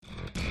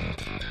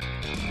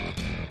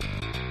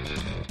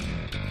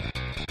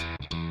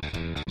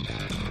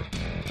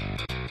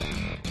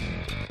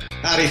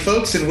Howdy,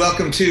 folks, and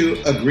welcome to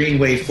A Green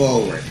Way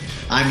Forward.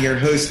 I'm your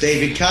host,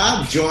 David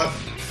Cobb,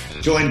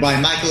 joined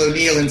by Michael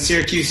O'Neill in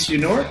Syracuse, New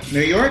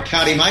York.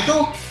 Howdy,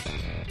 Michael.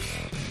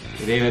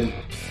 Hey, David.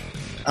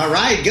 All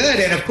right, good.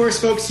 And of course,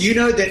 folks, you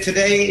know that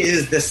today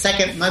is the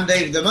second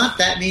Monday of the month.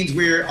 That means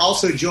we're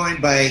also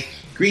joined by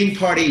Green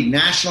Party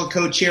National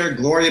Co-Chair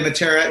Gloria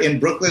Mattera in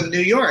Brooklyn,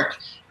 New York.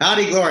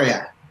 Howdy,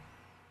 Gloria.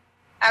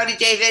 Howdy,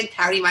 David.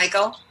 Howdy,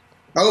 Michael.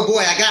 Oh, boy,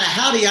 I got a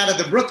howdy out of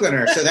the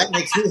Brooklyner, so that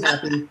makes me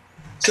happy.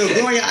 So,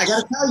 Gloria, I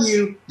got to tell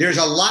you, there's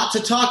a lot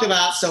to talk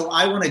about, so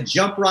I want to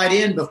jump right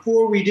in.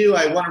 Before we do,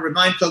 I want to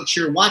remind folks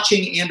you're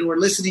watching and or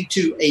listening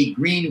to A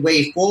Green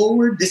Way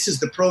Forward. This is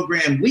the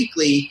program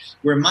weekly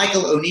where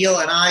Michael O'Neill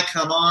and I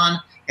come on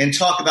and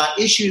talk about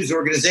issues,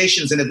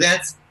 organizations, and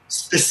events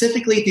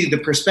specifically through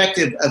the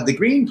perspective of the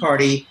Green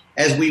Party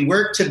as we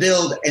work to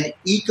build an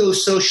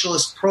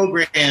eco-socialist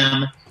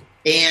program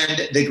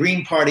and the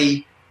Green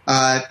Party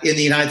in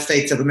the United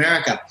States of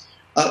America.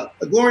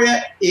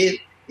 Gloria,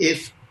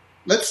 if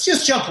let's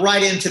just jump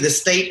right into the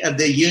State of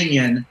the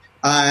Union.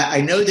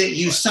 I know that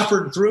you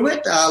suffered through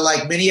it,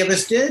 like many of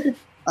us did.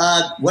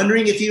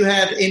 Wondering if you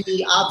have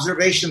any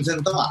observations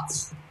and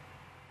thoughts.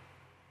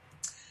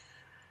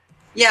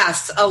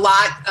 Yes, a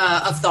lot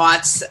of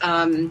thoughts,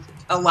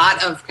 a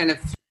lot of kind of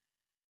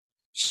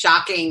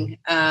shocking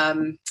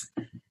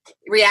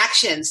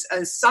reactions.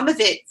 Some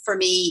of it for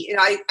me,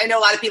 I know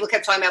a lot of people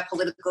kept talking about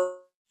political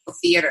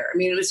theater. I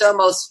mean, it was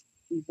almost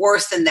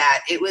worse than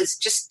that. It was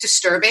just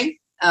disturbing.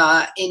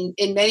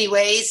 In many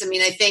ways. I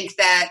mean, I think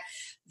that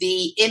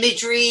the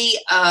imagery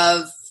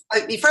of,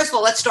 first of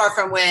all, let's start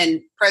from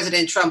when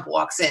President Trump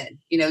walks in,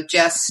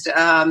 just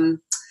a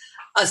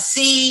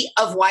sea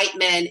of white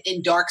men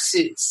in dark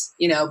suits,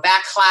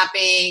 back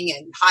clapping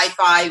and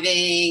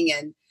high-fiving.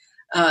 And,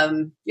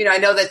 I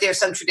know that there's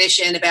some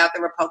tradition about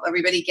the Republic.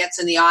 Everybody gets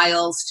in the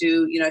aisles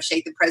to,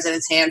 shake the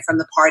president's hand from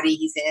the party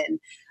he's in.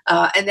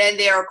 And then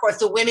there are, of course,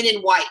 the women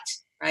in white.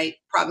 Right,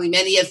 probably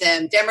many of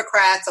them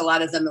Democrats, a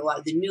lot of the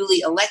newly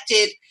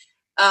elected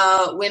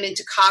women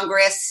to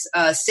Congress,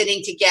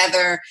 sitting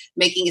together,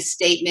 making a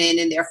statement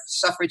in their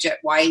suffragette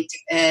white.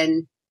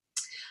 And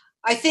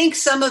I think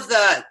some of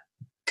the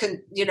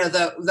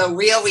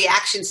real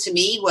reactions to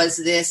me was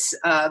this,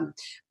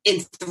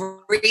 in 3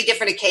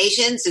 different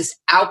occasions, this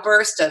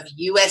outburst of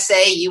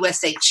USA,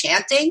 USA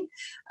chanting.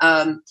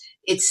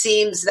 It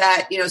seems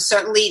that,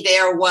 certainly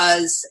there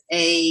was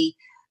a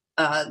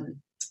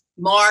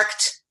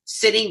marked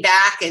sitting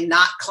back and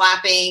not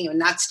clapping or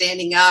not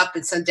standing up,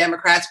 and some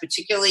Democrats,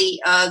 particularly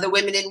the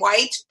women in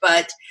white.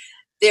 But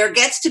there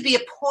gets to be a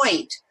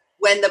point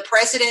when the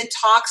president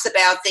talks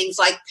about things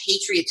like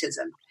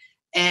patriotism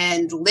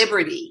and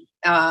liberty,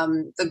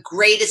 the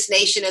greatest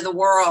nation in the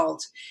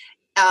world,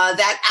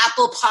 that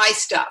apple pie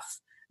stuff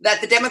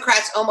that the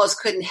Democrats almost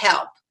couldn't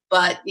help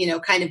but,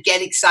 kind of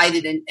get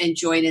excited and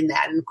join in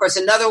that. And of course,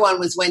 another one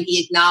was when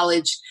he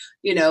acknowledged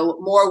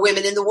more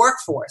women in the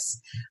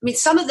workforce. I mean,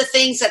 some of the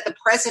things that the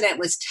president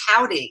was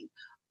touting,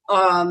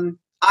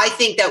 I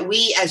think that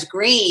we as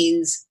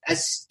Greens,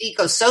 as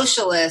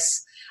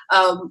eco-socialists,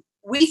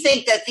 we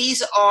think that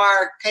these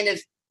are kind of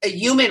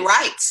human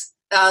rights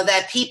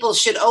that people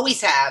should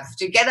always have,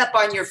 to get up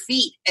on your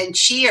feet and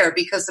cheer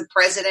because the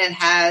president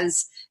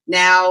has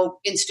now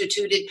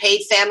instituted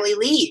paid family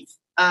leave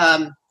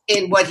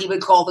in what he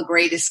would call the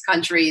greatest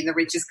country and the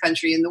richest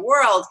country in the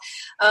world,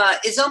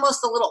 is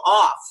almost a little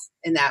off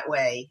in that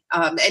way.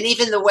 And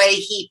even the way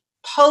he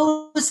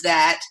posed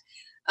that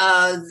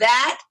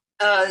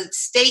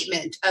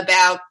statement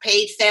about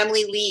paid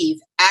family leave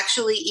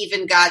actually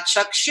even got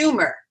Chuck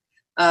Schumer,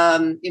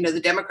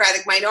 the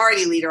Democratic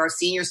minority leader, our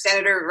senior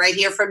senator right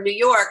here from New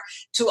York,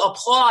 to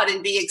applaud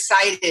and be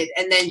excited.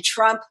 And then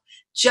Trump,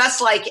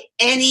 just like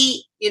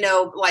any,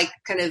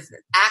 kind of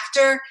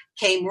actor,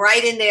 came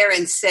right in there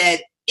and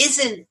said,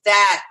 isn't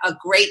that a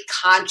great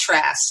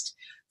contrast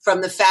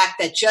from the fact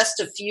that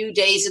just a few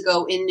days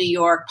ago in New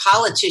York,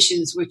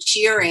 politicians were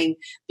cheering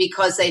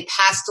because they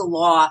passed a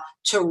law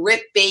to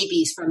rip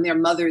babies from their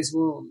mother's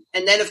womb.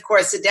 And then, of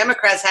course, the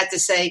Democrats had to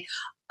say,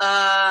 we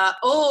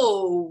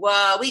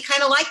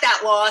kind of like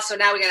that law, so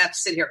now we're going to have to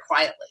sit here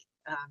quietly.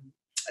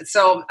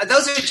 So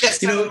those are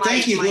just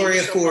thank you,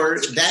 Gloria, for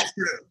that.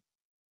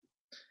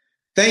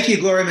 Thank you,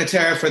 Gloria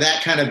Mattera, for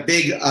that kind of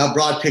big,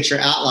 broad picture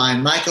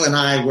outline. Michael and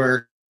I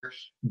were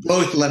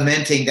both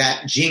lamenting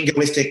that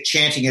jingoistic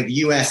chanting of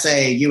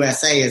USA,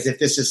 USA, as if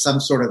this is some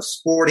sort of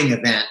sporting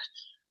event.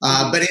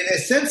 But in a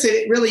sense,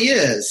 it really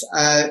is.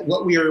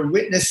 What we are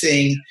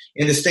witnessing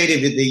in the State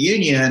of the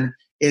Union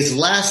is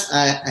less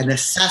an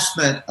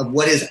assessment of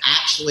what is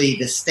actually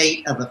the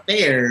state of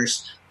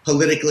affairs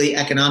politically,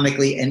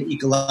 economically, and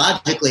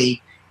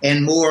ecologically,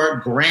 and more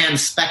grand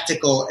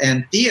spectacle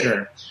and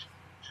theater.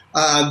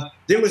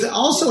 There was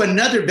also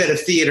another bit of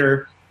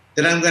theater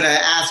that I'm going to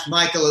ask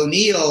Michael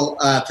O'Neill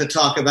to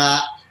talk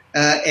about,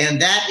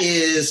 and that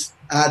is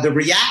the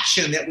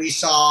reaction that we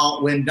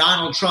saw when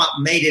Donald Trump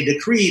made a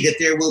decree that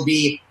there will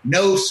be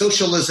no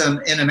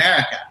socialism in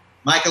America.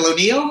 Michael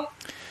O'Neill?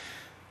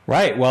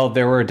 Right. Well,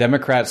 there were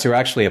Democrats who were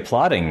actually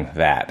applauding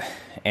that.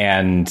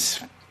 And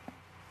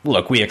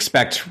look, we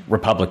expect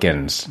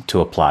Republicans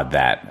to applaud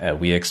that.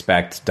 We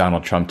expect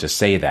Donald Trump to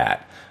say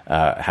that.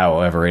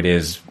 However, it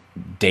is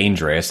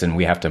dangerous, and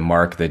we have to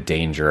mark the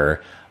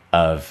danger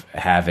of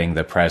having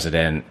the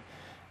president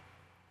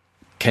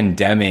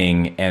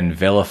condemning and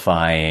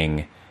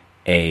vilifying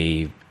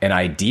an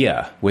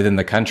idea within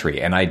the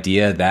country, an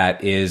idea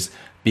that is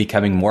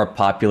becoming more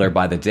popular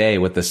by the day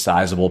with a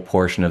sizable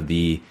portion of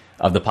the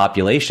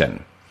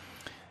population.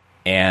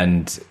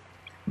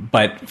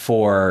 But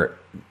for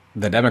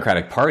the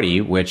Democratic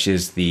Party, which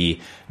is the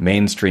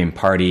mainstream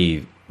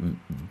party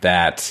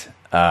that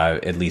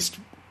at least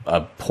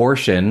a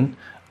portion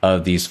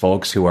of these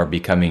folks who are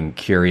becoming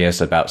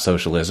curious about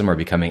socialism or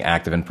becoming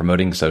active in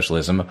promoting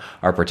socialism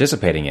are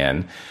participating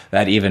in,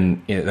 that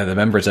even the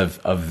members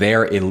of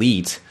their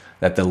elite,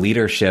 that the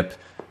leadership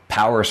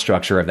power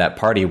structure of that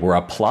party were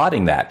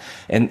applauding that.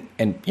 And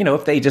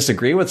if they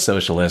disagree with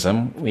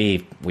socialism,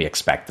 we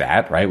expect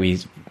that,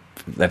 right?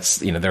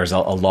 There's a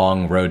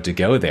long road to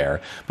go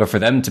there. But for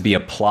them to be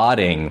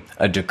applauding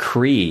a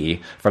decree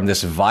from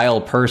this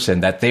vile person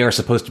that they are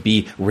supposed to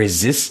be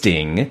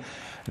resisting,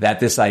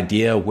 that this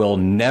idea will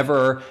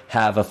never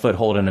have a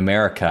foothold in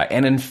America.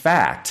 And in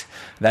fact,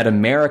 that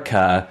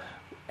America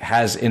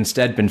has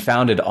instead been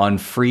founded on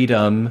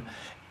freedom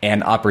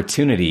and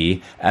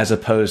opportunity as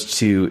opposed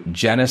to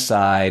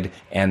genocide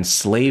and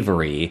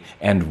slavery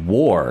and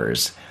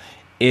wars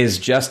is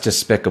just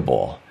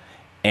despicable.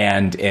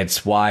 And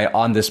it's why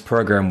on this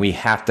program we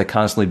have to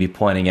constantly be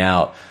pointing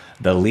out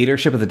the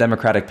leadership of the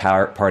Democratic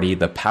Party,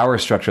 the power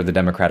structure of the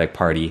Democratic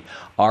Party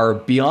are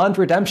beyond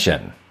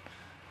redemption.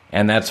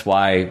 And that's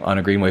why on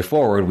A Green Way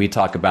Forward, we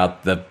talk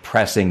about the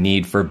pressing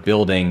need for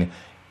building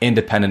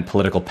independent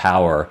political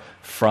power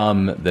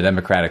from the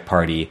Democratic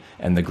Party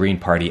and the Green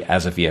Party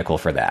as a vehicle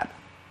for that.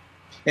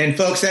 And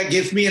folks, that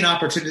gives me an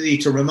opportunity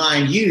to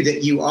remind you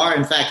that you are,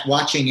 in fact,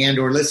 watching and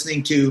or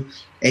listening to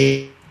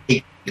a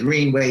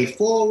Green Way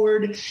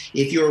Forward.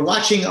 If you're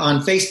watching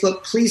on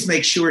Facebook, please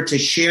make sure to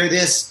share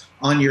this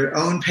on your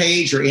own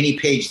page or any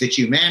page that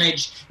you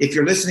manage. If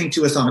you're listening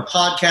to us on a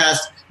podcast,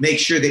 make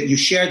sure that you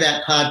share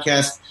that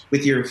podcast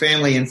with your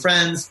family and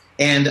friends.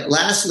 And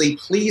lastly,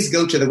 please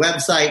go to the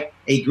website,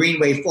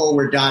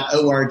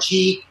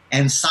 agreenwayforward.org,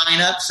 and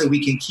sign up so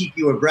we can keep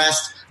you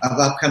abreast of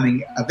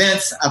upcoming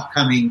events,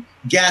 upcoming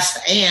guests,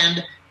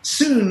 and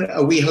soon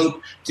we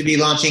hope to be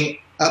launching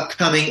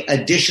upcoming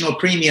additional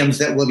premiums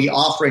that we'll be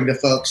offering to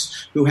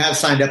folks who have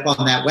signed up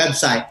on that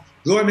website.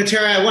 Gloria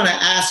Mattera, I want to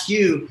ask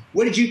you,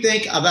 what did you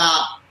think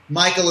about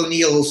Michael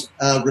O'Neill's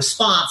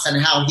response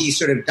and how he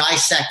sort of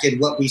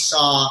dissected what we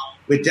saw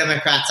with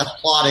Democrats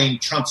applauding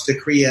Trump's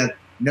decree of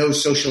no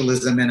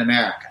socialism in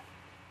America?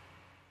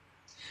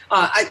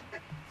 I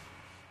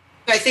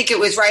think it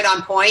was right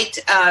on point,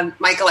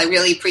 Michael. I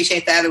really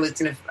appreciate that. It was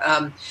kind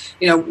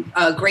of,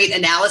 a great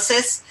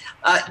analysis.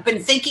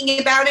 Been thinking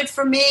about it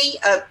for me.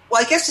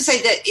 Well, I guess to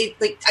say that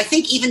I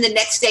think even the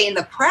next day in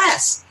the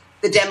press,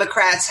 the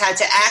Democrats had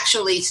to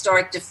actually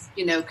start to,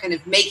 kind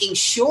of making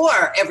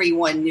sure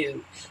everyone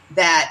knew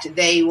that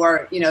they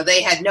were,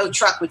 they had no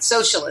truck with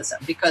socialism,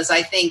 because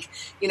I think,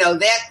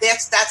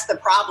 that's the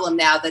problem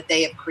now that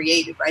they have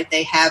created, right?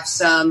 They have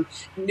some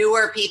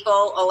newer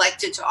people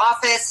elected to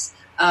office.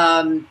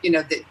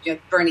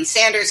 Bernie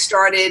Sanders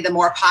started the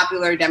more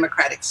popular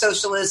democratic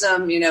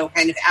socialism,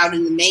 kind of out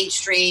in the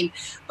mainstream.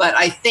 But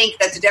I think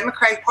that the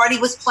Democratic Party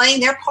was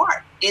playing their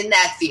part in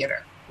that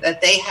theater,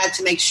 that they had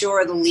to make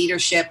sure the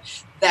leadership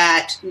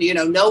that,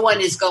 no one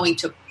is going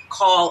to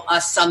call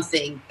us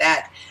something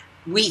that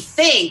we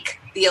think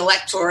the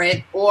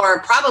electorate, or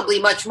probably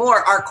much more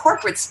our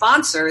corporate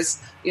sponsors,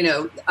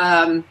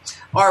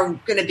 are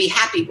going to be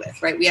happy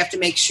with, right? We have to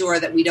make sure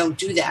that we don't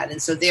do that.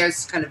 And so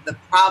there's kind of the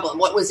problem.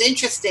 What was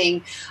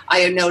interesting,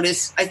 I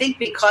noticed, I think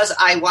because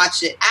I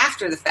watched it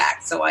after the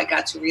fact, so I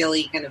got to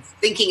really kind of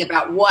thinking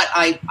about what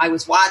I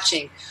was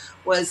watching,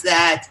 was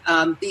that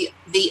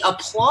the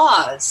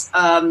applause,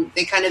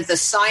 the kind of the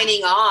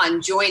signing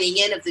on, joining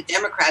in of the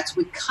Democrats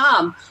would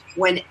come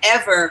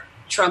whenever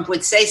Trump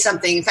would say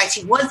something. In fact,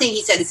 one thing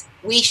he said is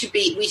we should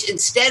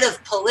instead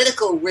of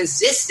political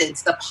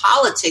resistance, the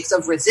politics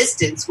of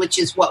resistance, which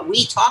is what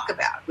we talk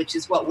about, which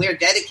is what we're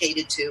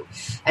dedicated to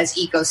as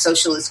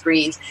eco-socialist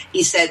Greens.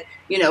 He said,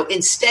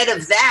 instead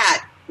of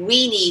that,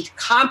 we need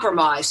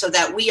compromise so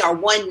that we are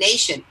one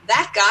nation.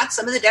 That got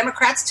some of the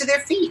Democrats to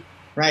their feet.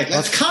 Right.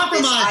 Let's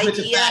compromise with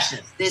the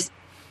fascists. This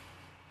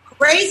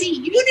crazy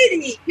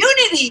unity,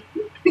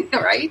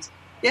 right?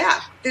 Yeah.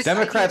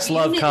 Democrats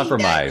love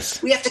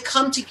compromise. We have to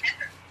come together.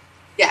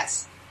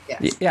 Yes.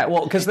 Yeah,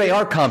 well, because they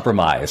are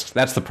compromised.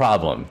 That's the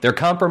problem. They're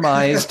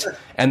compromised,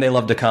 and they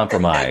love to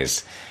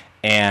compromise.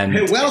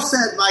 And well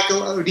said,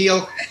 Michael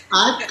O'Neill.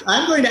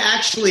 I'm going to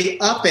actually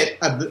up it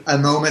a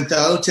moment,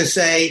 though, to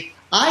say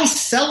I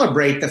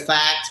celebrate the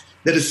fact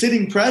that a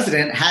sitting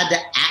president had to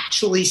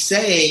actually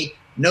say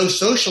no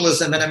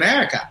socialism in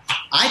America.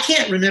 I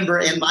can't remember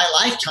in my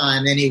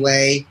lifetime,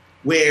 anyway,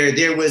 where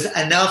there was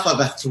enough of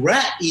a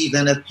threat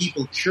even of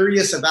people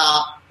curious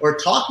about or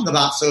talking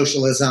about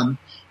socialism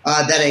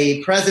that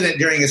a president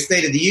during a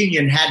State of the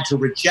Union had to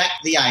reject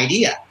the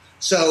idea.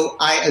 So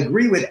I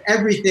agree with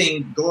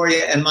everything,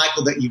 Gloria and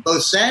Michael, that you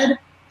both said.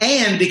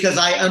 And because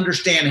I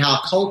understand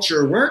how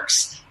culture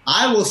works,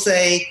 I will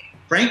say,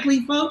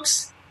 frankly,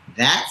 folks,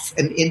 that's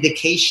an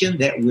indication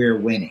that we're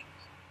winning.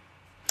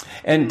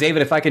 And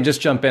David, if I can just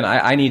jump in,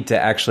 I need to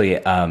actually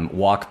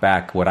walk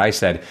back what I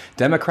said.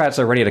 Democrats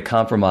are ready to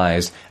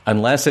compromise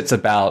unless it's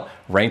about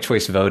ranked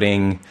choice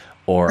voting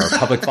or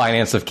public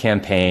finance of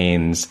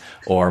campaigns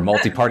or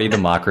multi-party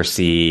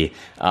democracy.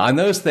 On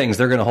those things,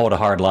 they're going to hold a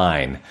hard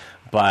line.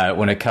 But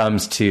when it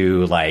comes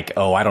to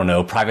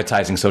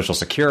privatizing Social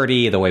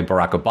Security, the way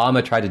Barack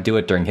Obama tried to do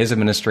it during his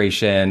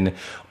administration,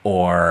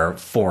 or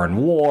foreign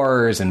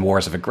wars and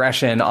wars of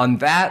aggression, on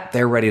that,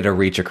 they're ready to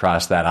reach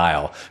across that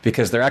aisle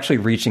because they're actually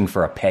reaching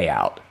for a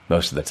payout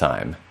most of the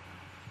time.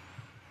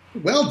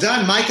 Well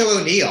done, Michael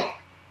O'Neill.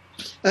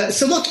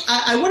 So look,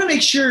 I want to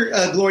make sure,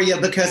 Gloria,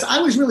 because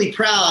I was really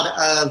proud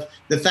of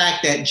the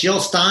fact that Jill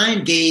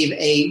Stein gave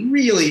a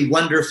really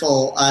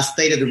wonderful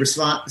State of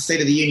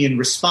the Union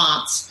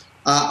response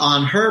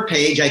on her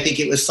page. I think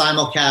it was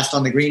simulcast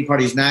on the Green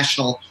Party's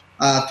national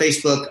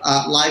Facebook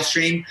live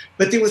stream.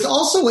 But there was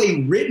also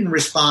a written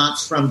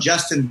response from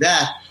Justin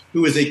Beth,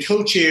 who is a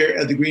co-chair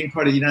of the Green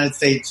Party of the United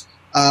States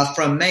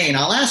from Maine.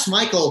 I'll ask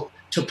Michael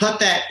to put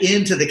that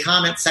into the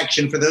comment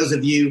section for those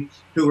of you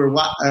who are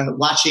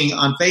watching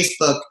on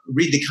Facebook.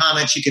 Read the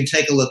comments. You can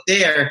take a look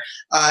there.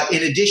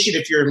 In addition,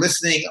 if you're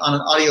listening on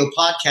an audio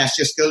podcast,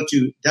 just go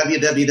to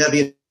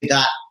www.gp.org,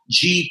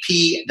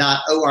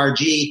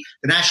 the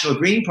National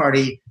Green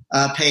Party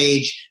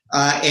page,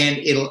 and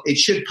it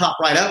should pop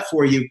right up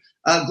for you.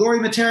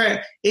 Gloria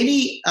Mattera,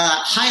 any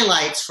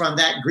highlights from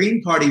that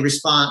Green Party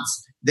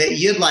response that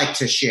you'd like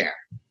to share?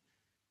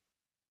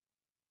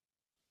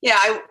 Yeah,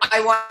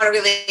 I want to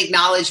really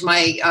acknowledge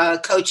my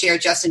co-chair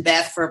Justin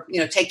Beth for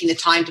taking the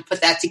time to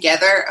put that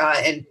together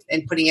and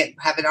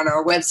have it on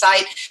our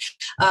website.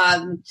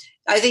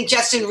 I think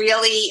Justin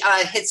really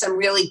hit some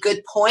really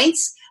good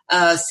points.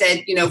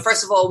 Said,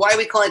 first of all, why are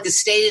we calling it the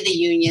State of the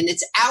Union?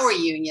 It's our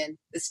union.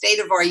 The state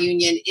of our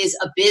union is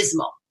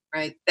abysmal,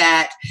 right?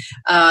 That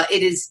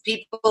it is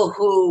people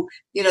who,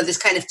 this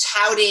kind of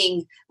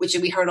touting, which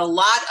we heard a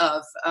lot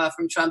of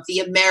from Trump, the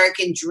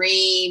American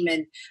dream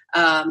and,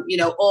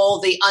 all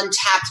the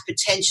untapped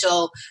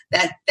potential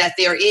that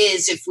there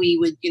is if we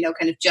would,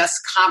 kind of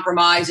just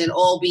compromise and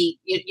all be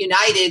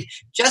united.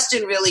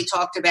 Justin really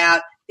talked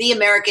about the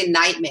American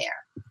nightmare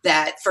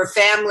that for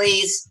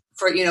families,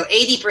 for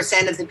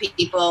 80% of the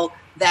people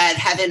that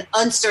have an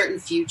uncertain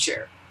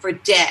future, for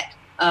debt,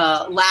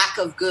 lack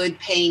of good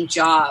paying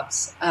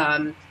jobs,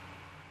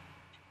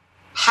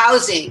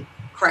 housing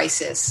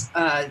crisis,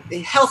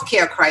 the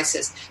healthcare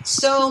crisis,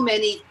 so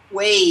many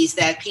ways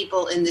that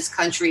people in this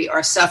country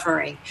are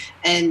suffering.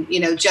 And,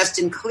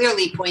 Justin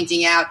clearly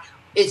pointing out,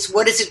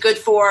 what is it good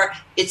for?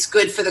 It's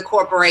good for the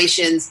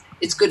corporations.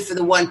 It's good for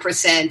the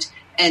 1%.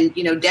 And,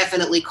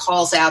 definitely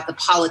calls out the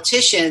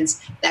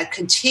politicians that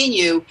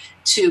continue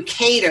to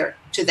cater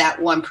to that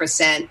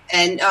 1%.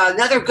 And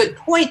another good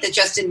point that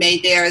Justin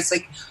made there is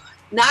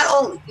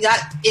not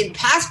in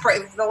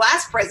the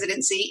last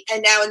presidency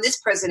and now in this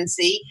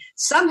presidency,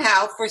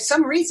 somehow, for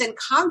some reason,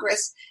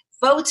 Congress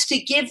votes to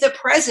give the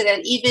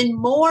president even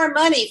more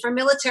money for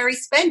military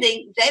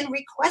spending than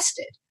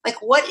requested.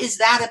 What is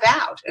that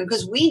about? And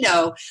because we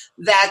know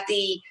that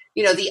the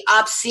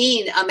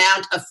obscene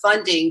amount of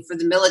funding for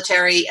the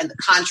military and the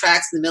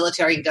contracts in the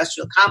military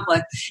industrial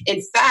complex,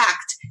 in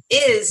fact,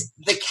 is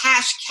the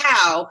cash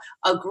cow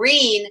a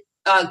green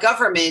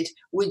government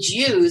would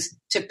use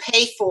to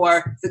pay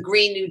for the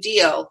Green New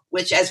Deal,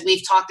 which, as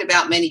we've talked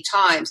about many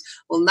times,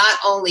 will not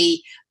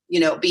only,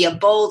 be a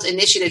bold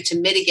initiative to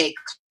mitigate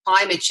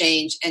climate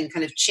change and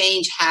kind of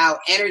change how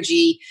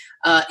energy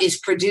is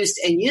produced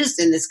and used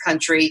in this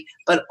country,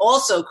 but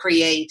also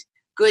create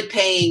good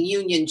paying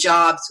union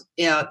jobs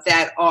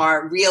that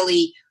are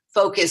really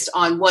focused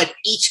on what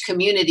each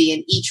community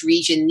and each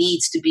region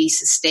needs to be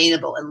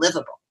sustainable and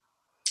livable.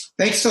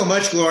 Thanks so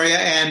much, Gloria.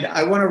 And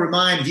I want to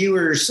remind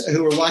viewers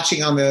who are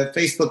watching on the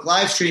Facebook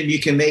live stream, you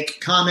can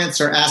make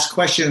comments or ask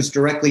questions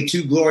directly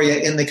to Gloria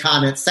in the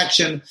comments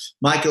section.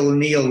 Michael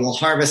O'Neill will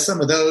harvest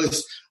some of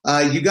those.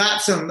 You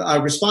got some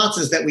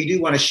responses that we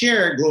do want to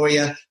share,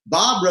 Gloria.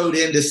 Bob wrote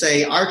in to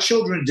say, our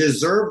children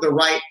deserve the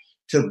right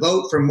to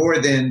vote for more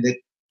than the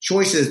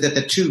choices that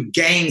the two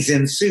gangs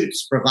in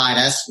suits provide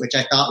us, which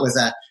I thought was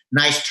a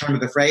nice turn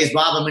of the phrase.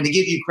 Bob, I'm going to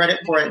give you credit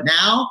for it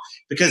now,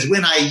 because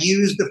when I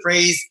use the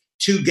phrase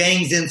two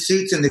gangs in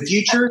suits in the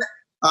future,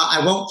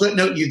 I won't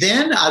footnote you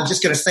then. I'm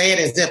just going to say it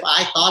as if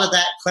I thought of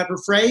that clever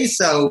phrase.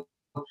 So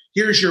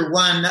here's your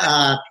one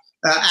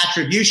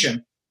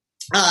attribution.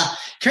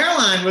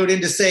 Caroline wrote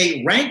in to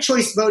say, ranked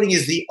choice voting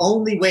is the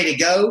only way to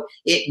go.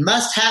 It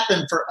must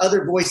happen for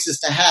other voices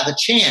to have a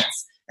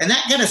chance. And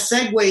that kind of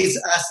segues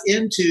us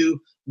into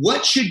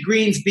what should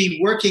Greens be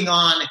working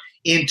on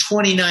in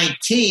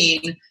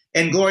 2019?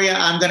 And Gloria,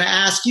 I'm going to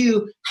ask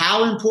you,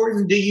 how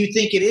important do you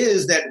think it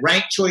is that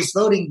ranked choice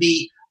voting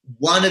be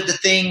one of the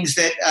things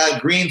that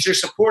Greens are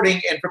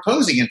supporting and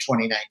proposing in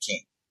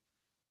 2019.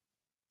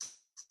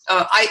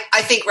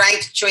 I think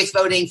ranked choice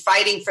voting,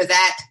 fighting for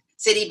that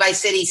city by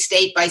city,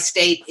 state by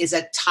state, is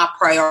a top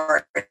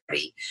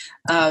priority.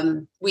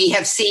 We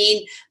have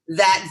seen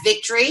that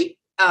victory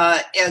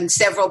in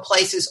several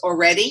places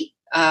already.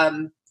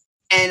 And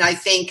I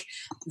think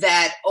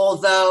that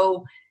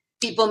although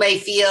people may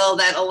feel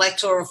that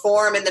electoral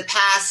reform in the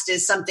past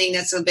is something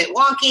that's a bit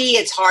wonky,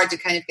 it's hard to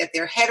kind of get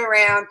their head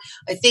around,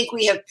 I think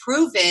we have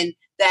proven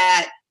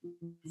that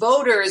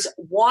voters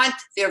want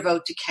their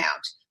vote to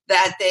count,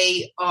 that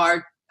they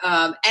are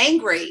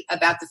angry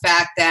about the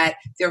fact that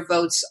their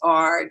votes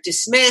are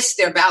dismissed,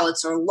 their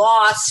ballots are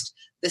lost.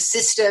 The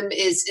system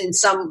is in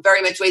some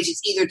very much ways,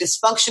 it's either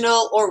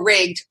dysfunctional or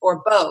rigged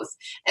or both.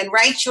 And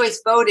ranked choice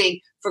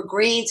voting for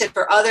Greens and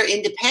for other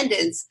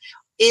independents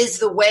is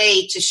the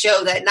way to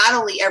show that not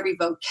only every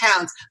vote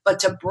counts, but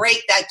to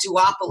break that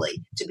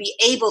duopoly, to be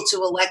able to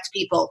elect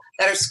people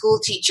that are school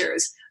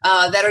teachers,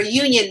 that are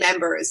union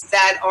members,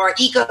 that are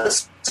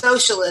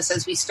eco-socialists,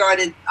 as we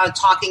started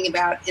talking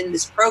about in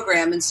this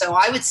program. And so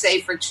I would say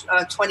for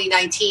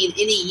 2019,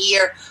 in a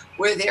year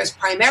where there's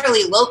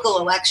primarily local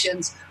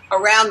elections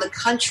around the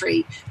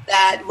country,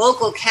 that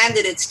local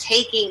candidates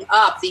taking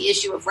up the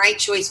issue of ranked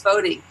choice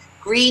voting,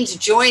 Greens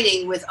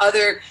joining with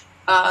other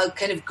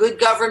kind of good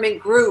government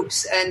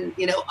groups and,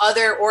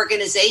 other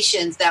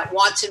organizations that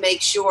want to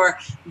make sure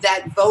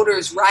that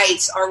voters'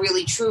 rights are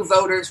really true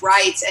voters'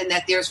 rights and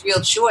that there's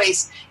real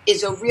choice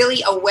is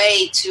really a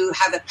way to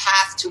have a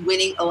path to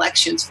winning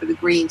elections for the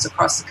Greens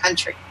across the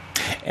country.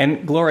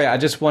 And Gloria, I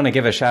just want to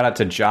give a shout out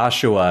to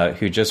Joshua,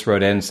 who just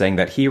wrote in saying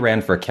that he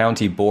ran for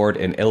county board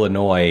in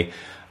Illinois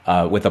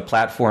with a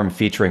platform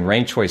featuring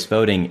ranked choice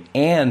voting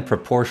and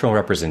proportional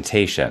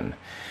representation,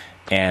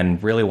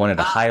 and really wanted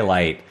to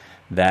highlight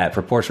that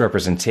proportional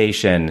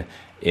representation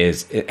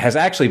has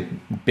actually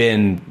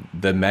been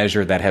the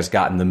measure that has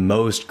gotten the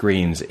most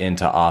Greens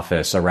into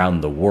office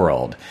around the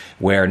world,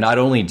 where not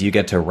only do you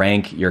get to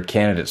rank your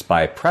candidates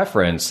by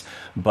preference,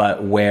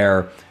 but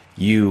where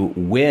you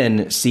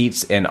win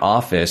seats in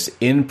office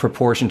in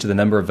proportion to the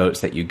number of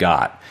votes that you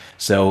got.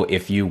 So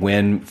if you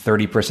win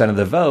 30% of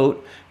the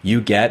vote, you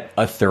get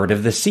a third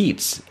of the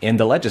seats in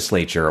the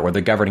legislature or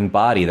the governing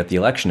body that the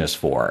election is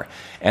for.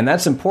 And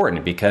that's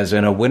important because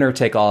in a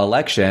winner-take-all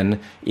election,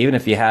 even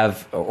if you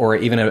have, or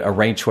even a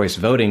ranked choice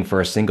voting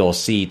for a single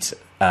seat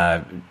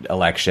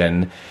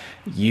election,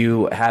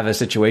 you have a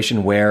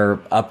situation where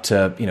up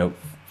to,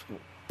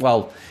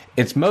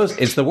 it's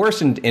the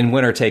worst in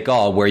winner take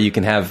all, where you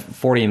can have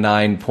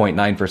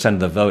 49.9% of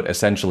the vote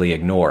essentially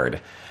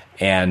ignored.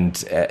 And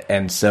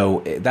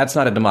so that's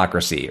not a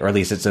democracy, or at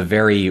least it's a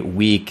very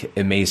weak,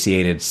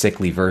 emaciated,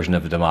 sickly version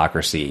of a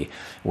democracy,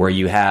 where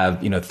you have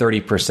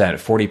 30%,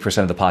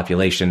 40% of the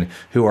population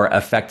who are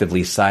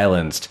effectively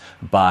silenced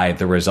by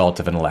the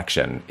result of an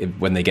election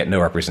when they get no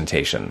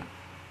representation.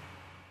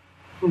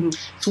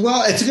 Mm-hmm.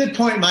 Well, it's a good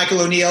point,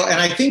 Michael O'Neill,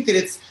 and I think that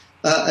it's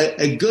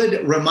a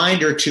good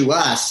reminder to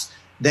us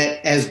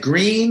that as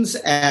Greens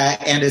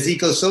and as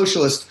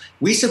eco-socialists,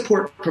 we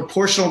support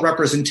proportional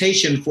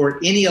representation for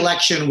any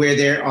election where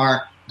there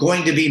are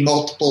going to be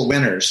multiple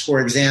winners. For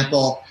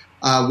example,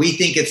 we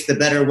think it's the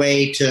better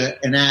way to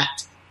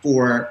enact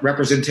for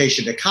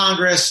representation to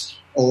Congress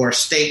or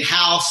state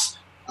house.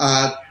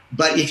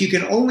 But if you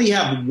can only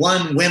have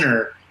one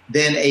winner,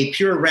 then a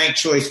pure ranked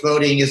choice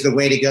voting is the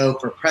way to go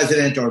for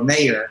president or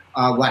mayor,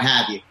 what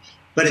have you.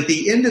 But at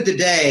the end of the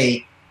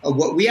day,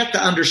 what we have to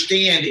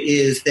understand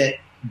is that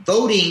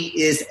voting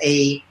is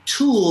a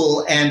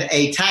tool and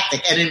a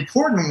tactic, an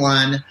important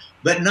one,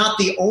 but not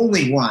the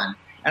only one.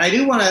 And I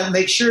do want to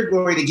make sure,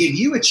 Gloria, to give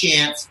you a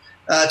chance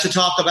to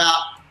talk about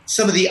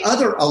some of the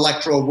other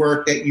electoral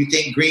work that you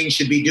think Greens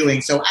should be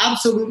doing. So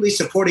absolutely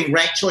supporting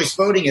ranked choice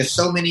voting, as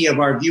so many of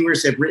our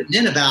viewers have written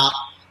in about.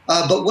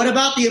 But what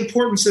about the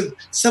importance of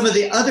some of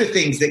the other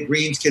things that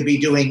Greens could be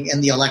doing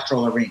in the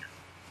electoral arena?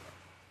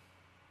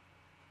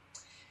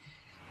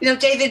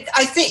 David,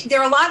 I think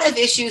there are a lot of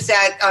issues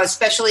that,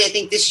 especially I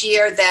think this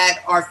year,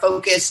 that are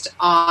focused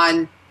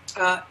on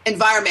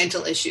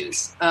environmental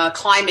issues,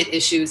 climate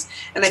issues.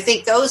 And I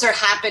think those are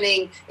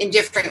happening in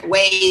different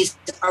ways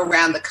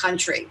around the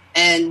country.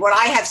 And what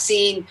I have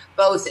seen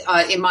both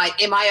in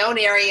my own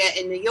area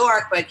in New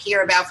York, but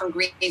hear about from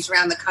Greens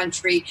around the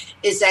country,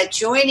 is that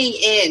joining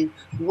in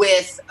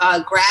with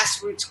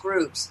grassroots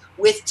groups,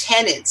 with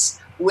tenants,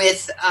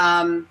 with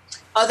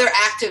other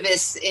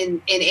activists in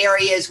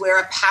areas where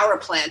a power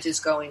plant is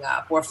going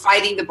up, or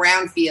fighting the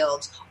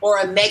brownfields, or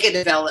a mega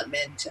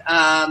development.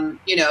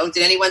 Did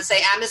anyone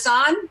say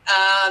Amazon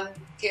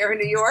here in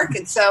New York?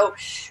 And so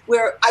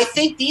I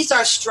think these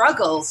are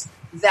struggles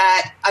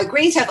that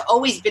Greens have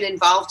always been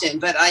involved in.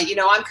 But,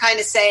 I'm kind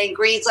of saying,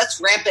 Greens, let's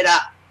ramp it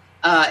up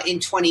in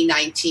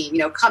 2019.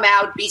 Come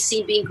out, be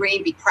seen being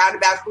green, be proud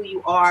about who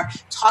you are,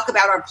 talk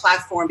about our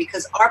platform,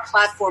 because our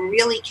platform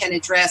really can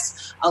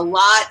address a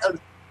lot of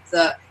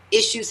the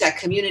issues that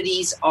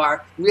communities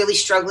are really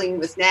struggling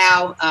with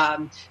now.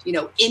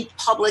 In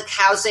public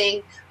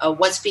housing,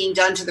 what's being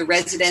done to the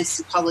residents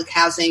in public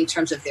housing in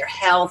terms of their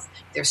health,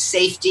 their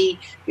safety.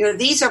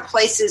 These are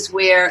places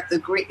where the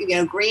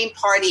Green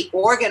Party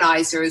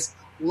organizers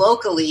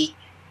locally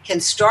can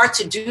start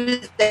to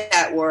do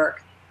that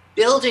work,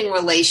 building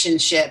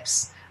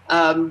relationships.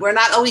 We're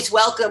not always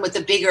welcome with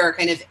the bigger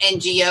kind of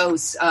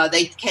NGOs.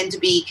 They tend to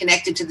be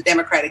connected to the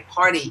Democratic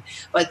Party,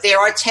 but there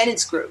are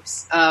tenants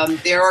groups.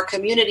 There are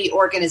community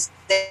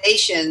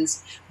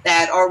organizations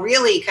that are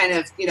really kind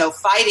of,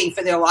 fighting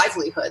for their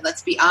livelihood,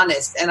 let's be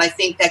honest. And I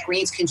think that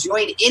Greens can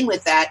join in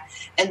with that.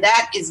 And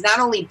that is not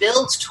only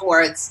built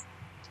towards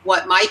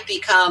what might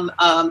become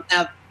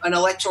an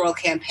electoral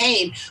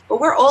campaign, but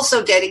we're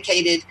also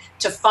dedicated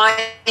to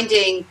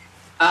finding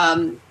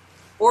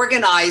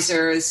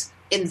organizers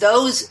in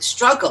those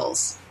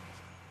struggles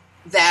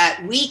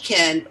that we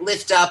can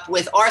lift up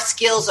with our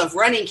skills of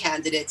running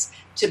candidates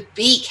to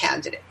be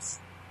candidates.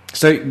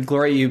 So,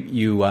 Gloria,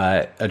 you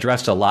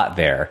addressed a lot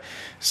there.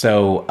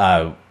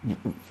 So,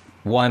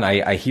 one,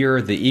 I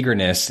hear the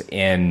eagerness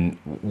in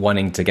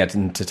wanting to get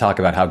to talk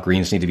about how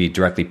Greens need to be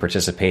directly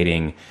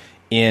participating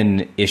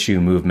in issue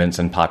movements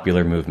and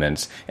popular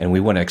movements, and we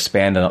want to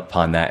expand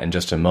upon that in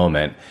just a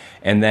moment.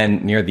 And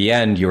then near the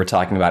end, you were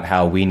talking about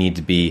how we need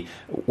to be,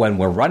 when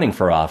we're running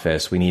for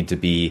office, we need to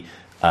be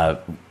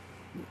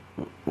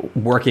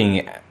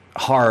working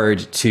hard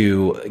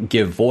to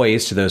give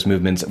voice to those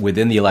movements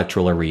within the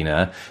electoral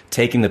arena,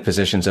 taking the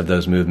positions of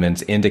those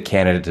movements into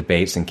candidate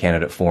debates and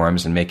candidate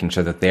forums and making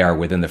sure that they are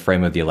within the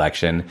frame of the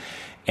election,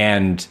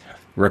 and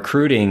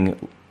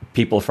recruiting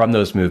people from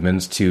those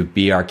movements to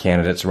be our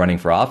candidates running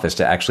for office,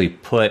 to actually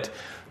put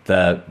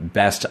the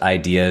best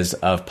ideas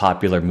of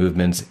popular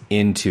movements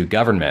into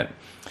government.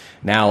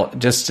 Now,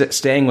 just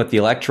staying with the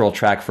electoral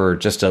track for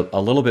just a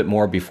little bit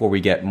more before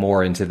we get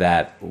more into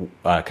that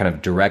kind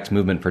of direct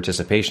movement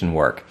participation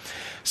work.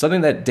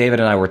 Something that David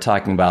and I were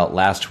talking about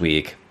last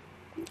week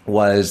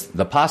was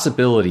the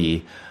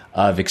possibility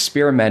of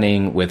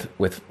experimenting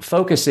with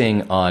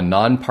focusing on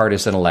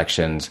nonpartisan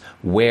elections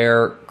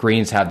where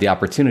Greens have the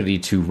opportunity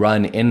to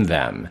run in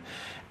them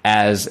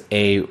as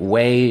a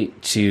way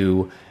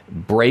to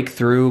break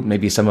through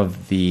maybe some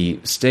of the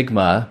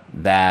stigma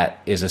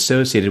that is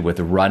associated with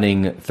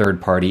running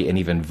third party and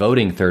even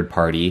voting third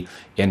party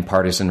in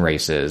partisan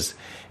races.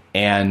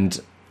 And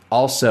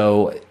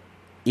also,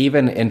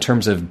 even in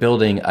terms of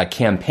building a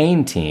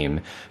campaign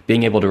team,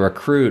 being able to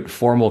recruit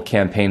formal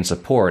campaign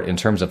support in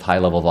terms of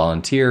high-level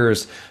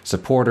volunteers,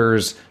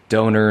 supporters,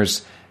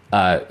 donors,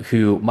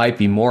 who might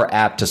be more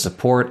apt to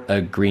support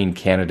a Green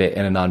candidate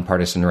in a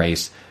nonpartisan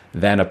race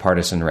than a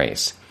partisan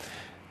race.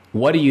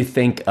 What do you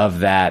think of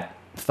that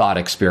thought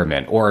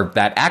experiment, or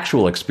that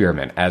actual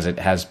experiment as it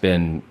has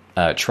been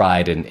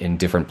tried in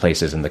different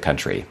places in the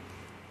country?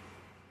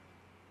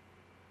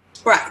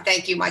 Right.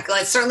 Thank you, Michael.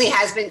 It certainly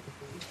has been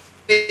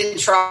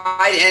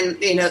tried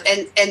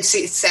and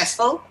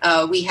successful.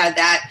 We had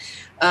that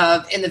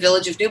in the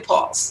village of New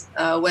Paltz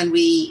when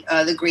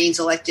the Greens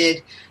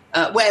elected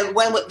when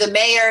the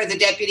mayor, the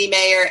deputy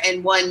mayor,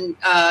 and one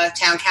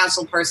town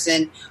council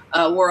person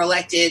were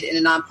elected in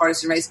a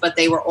nonpartisan race, but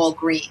they were all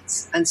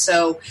Greens. And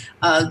so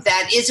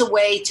that is a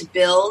way to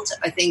build,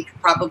 I think,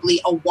 probably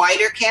a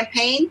wider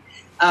campaign,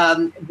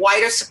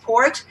 wider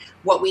support.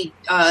 What we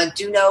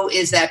do know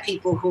is that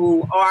people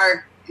who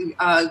are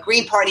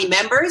Green Party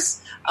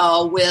members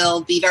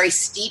will be very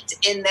steeped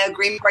in the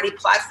Green Party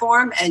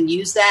platform and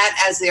use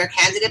that as their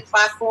candidate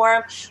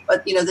platform.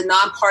 But, the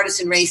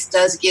nonpartisan race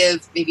does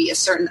give maybe a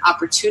certain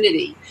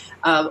opportunity.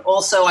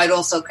 Also, I'd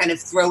also kind of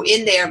throw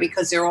in there,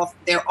 because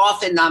they're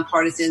often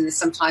nonpartisan,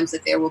 sometimes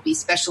that there will be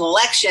special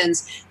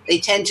elections. They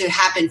tend to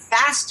happen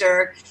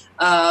faster,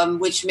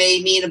 which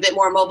may mean a bit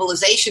more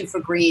mobilization for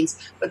Greens.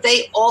 But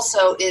they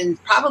also,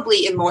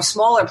 probably in more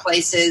smaller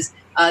places,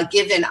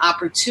 give an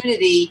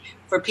opportunity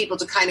for people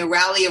to kind of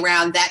rally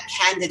around that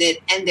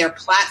candidate and their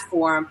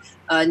platform,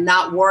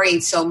 not worrying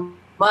so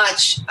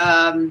much.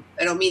 I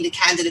don't mean the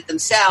candidate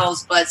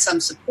themselves, but some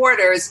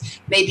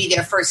supporters, maybe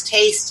their first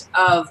taste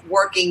of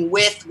working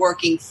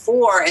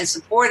for, and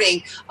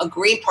supporting a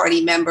Green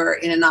Party member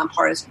in a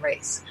nonpartisan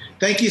race.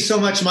 Thank you so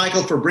much,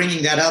 Michael, for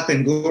bringing that up.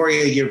 And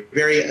Gloria, your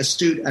very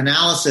astute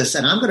analysis.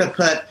 And I'm going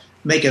to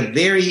make a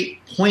very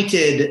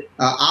pointed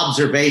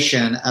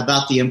observation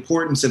about the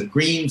importance of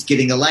Greens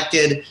getting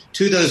elected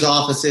to those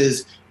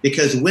offices,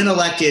 because when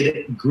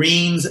elected,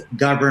 Greens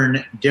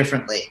govern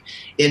differently.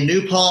 In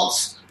New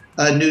Paltz,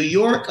 New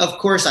York, of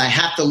course, I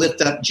have to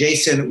lift up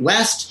Jason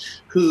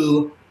West,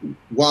 who,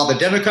 while the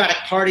Democratic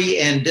Party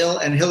and Bill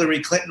and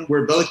Hillary Clinton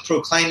were both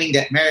proclaiming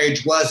that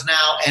marriage was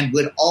now and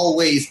would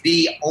always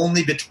be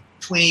only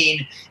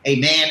between a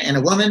man and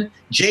a woman,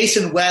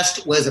 Jason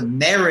West was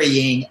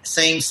marrying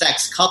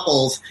same-sex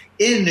couples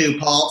in New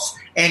Paltz,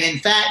 and in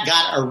fact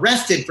got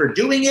arrested for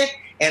doing it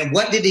And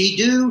what did he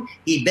do?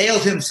 He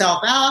bailed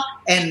himself out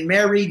and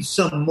married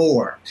some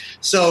more.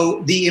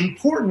 So the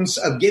importance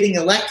of getting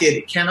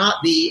elected cannot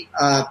be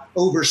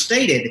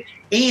overstated.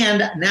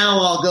 And now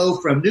I'll go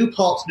from New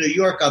Paltz, New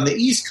York on the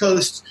East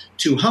Coast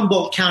to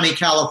Humboldt County,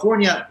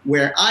 California,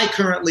 where I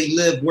currently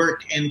live,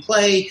 work, and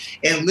play,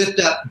 and lift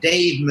up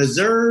Dave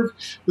Meserve,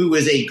 who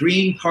was a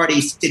Green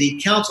Party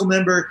city council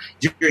member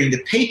during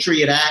the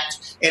Patriot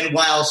Act. And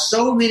while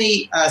so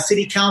many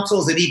city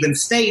councils and even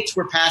states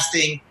were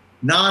passing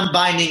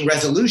non-binding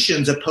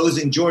resolutions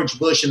opposing George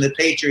Bush and the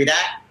Patriot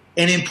Act,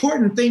 an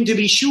important thing to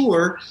be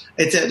sure,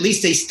 it's at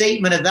least a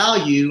statement of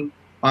value.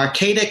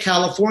 Arcata,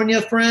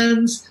 California,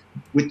 friends,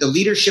 with the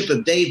leadership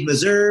of Dave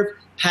Meserve,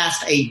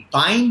 passed a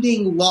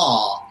binding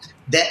law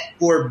that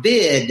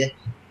forbid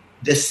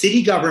the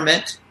city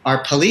government,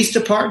 our police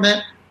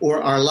department,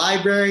 or our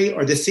library,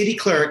 or the city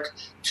clerk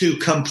to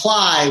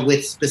comply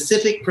with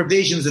specific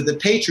provisions of the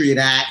Patriot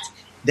Act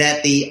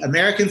that the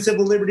American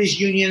Civil Liberties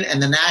Union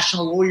and the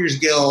National Lawyers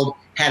Guild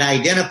had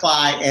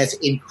identified as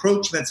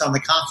encroachments on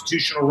the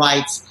constitutional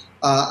rights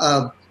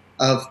of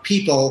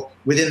people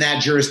within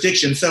that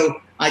jurisdiction.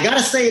 So I got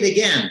to say it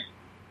again.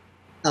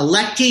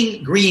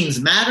 Electing Greens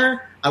matter.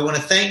 I want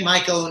to thank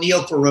Michael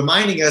O'Neill for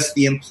reminding us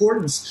the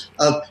importance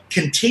of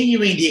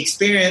continuing the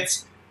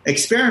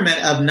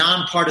experiment of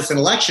nonpartisan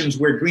elections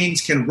where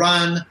Greens can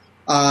run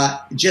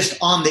just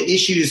on the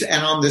issues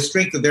and on the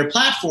strength of their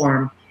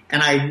platform.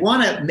 And I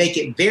want to make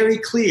it very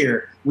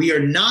clear, we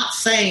are not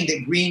saying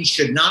that Greens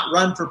should not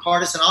run for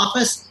partisan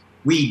office.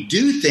 We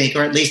do think,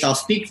 or at least I'll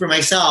speak for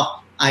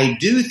myself, I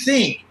do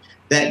think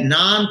that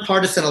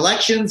nonpartisan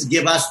elections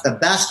give us the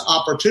best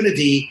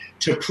opportunity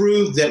to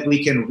prove that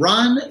we can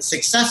run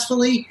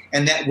successfully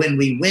and that when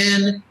we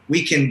win,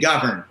 we can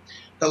govern.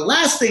 The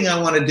last thing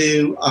I want to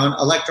do on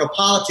electoral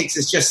politics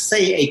is just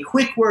say a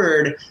quick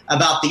word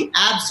about the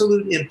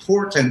absolute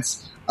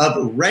importance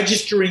of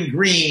registering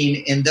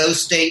green in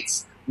those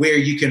states where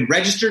you can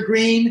register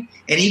green.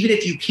 And even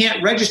if you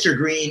can't register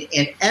green,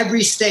 in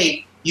every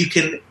state, you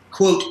can,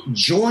 quote,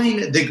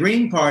 join the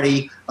Green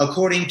Party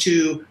according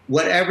to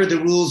whatever the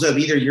rules of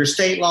either your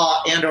state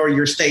law and or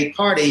your state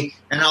party.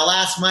 And I'll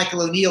ask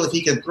Michael O'Neill if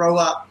he could throw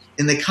up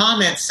in the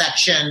comments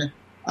section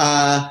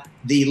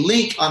the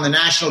link on the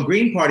National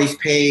Green Party's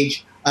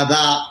page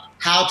about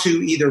how to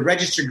either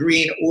register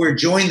green or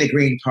join the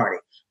Green Party.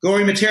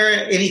 Gloria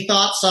Mattera, any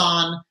thoughts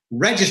on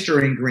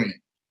registering green?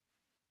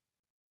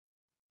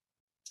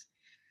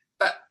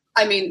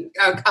 I mean,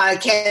 I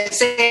can't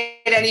say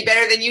it any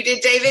better than you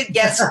did, David.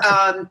 Yes,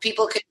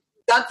 people can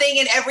do something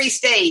in every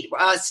state.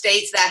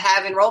 States that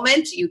have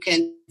enrollment, you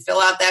can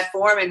fill out that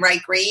form and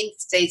write green.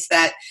 States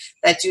that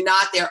do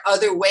not, there are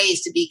other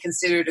ways to be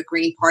considered a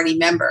Green Party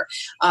member.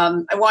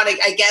 I want to,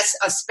 I guess,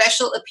 a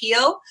special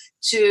appeal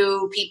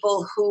to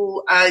people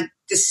who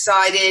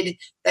decided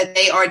that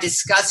they are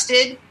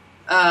disgusted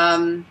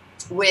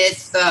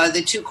with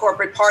the two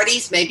corporate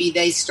parties. Maybe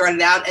they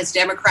started out as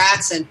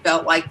Democrats and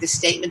felt like the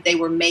statement they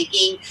were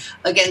making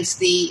against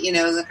the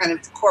kind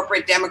of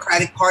corporate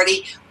Democratic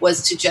Party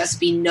was to just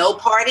be no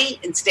party.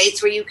 In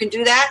states where you can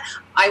do that,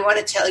 I want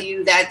to tell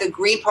you that the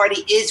Green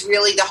Party is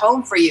really the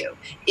home for you.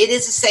 It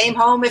is the same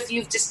home if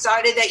you've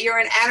decided that you're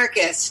an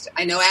anarchist.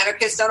 I know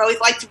anarchists don't always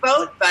like to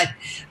vote, but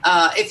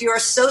if you're a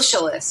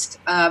socialist,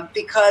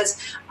 because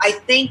I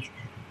think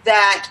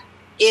that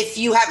if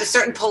you have a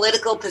certain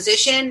political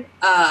position,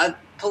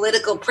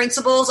 political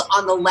principles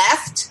on the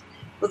left,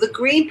 well, the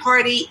Green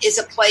Party is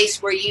a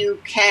place where you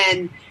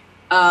can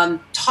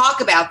talk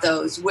about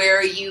those,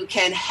 where you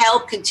can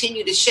help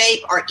continue to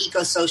shape our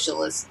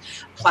eco-socialist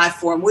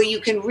platform, where you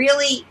can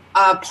really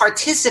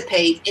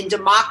participate in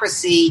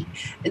democracy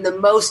in the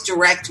most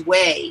direct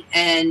way.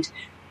 And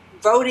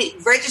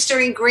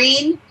registering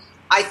green,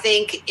 I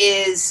think,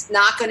 is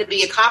not going to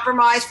be a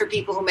compromise for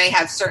people who may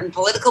have certain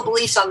political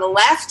beliefs on the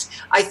left.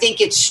 I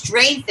think it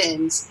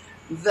strengthens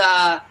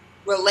the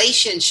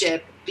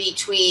relationship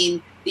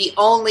between the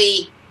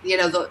only,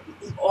 the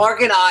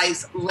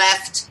organized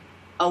left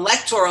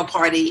electoral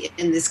party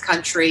in this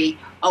country,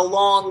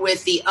 along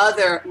with the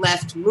other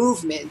left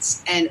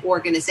movements and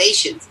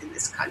organizations in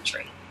this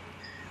country.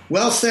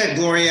 Well said,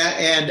 Gloria.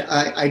 And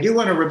I do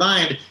want to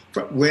remind,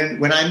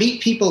 when I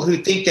meet people who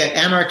think that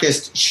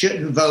anarchists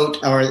shouldn't vote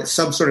or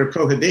some sort of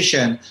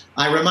prohibition,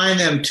 I remind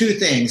them two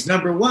things.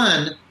 Number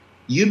one,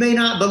 you may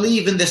not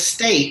believe in the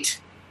state,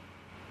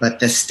 but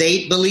the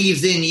state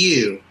believes in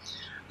you.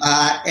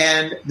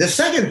 And the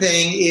second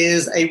thing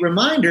is a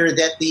reminder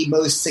that the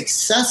most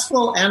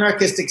successful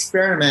anarchist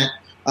experiment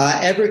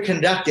ever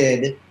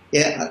conducted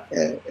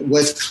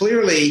was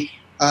clearly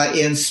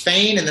in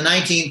Spain in the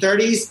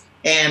 1930s,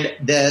 and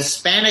the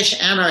Spanish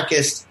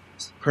anarchists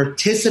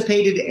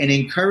participated and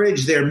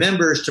encouraged their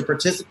members to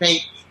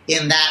participate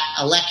in that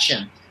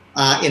election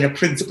in a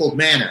principled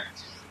manner.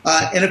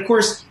 And of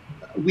course,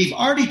 we've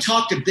already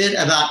talked a bit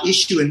about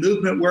issue and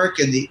movement work,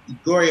 and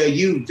Gloria,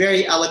 you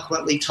very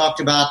eloquently talked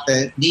about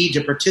the need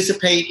to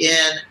participate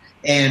in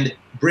and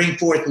bring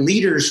forth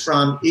leaders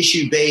from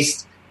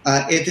issue-based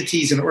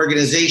entities and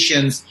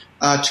organizations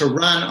to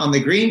run on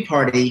the Green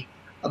Party.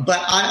 But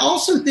I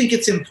also think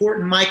it's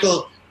important,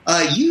 Michael,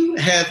 you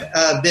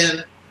have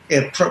been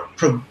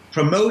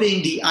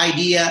promoting the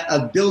idea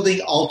of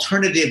building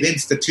alternative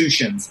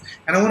institutions.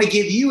 And I want to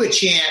give you a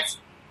chance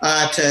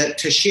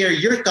to share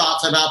your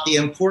thoughts about the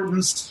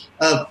importance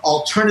of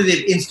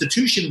alternative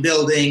institution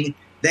building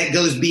that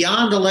goes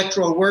beyond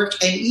electoral work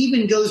and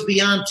even goes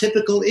beyond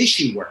typical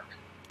issue work.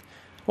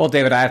 Well,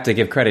 David, I have to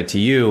give credit to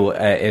you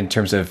in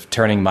terms of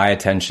turning my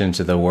attention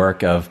to the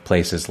work of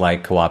places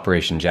like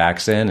Cooperation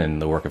Jackson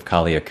and the work of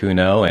Kali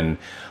Akuno, and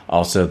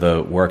also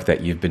the work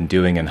that you've been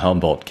doing in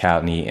Humboldt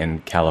County in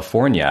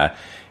California.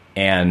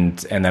 And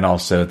then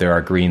also there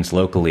are Greens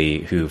locally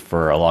who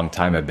for a long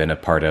time have been a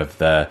part of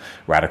the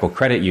Radical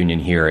Credit Union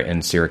here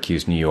in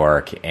Syracuse, New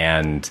York,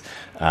 and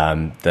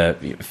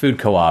the food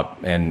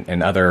co-op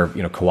and other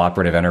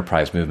cooperative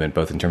enterprise movement,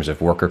 both in terms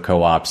of worker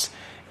co-ops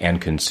and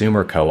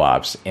consumer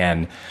co-ops.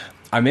 And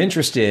I'm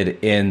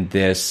interested in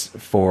this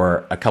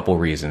for a couple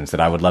reasons that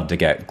I would love to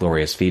get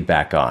Gloria's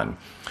feedback on.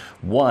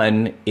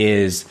 One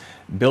is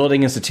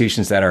building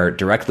institutions that are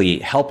directly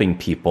helping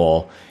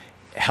people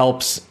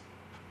helps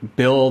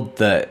build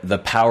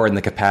the power and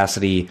the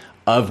capacity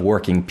of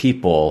working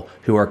people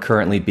who are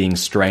currently being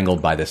strangled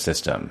by the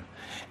system.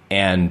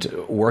 And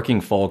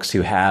working folks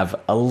who have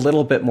a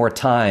little bit more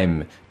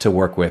time to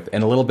work with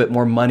and a little bit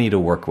more money to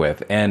work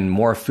with and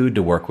more food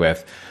to work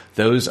with,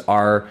 those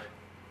are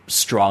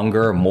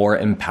stronger, more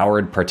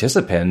empowered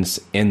participants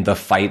in the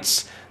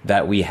fights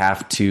that we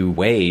have to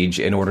wage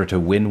in order to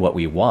win what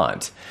we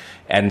want.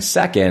 And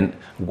second,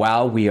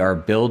 while we are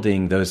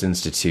building those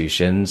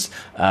institutions,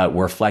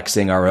 we're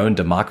flexing our own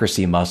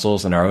democracy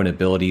muscles and our own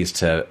abilities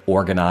to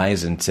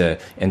organize and to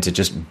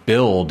just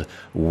build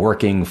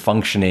working,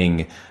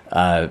 functioning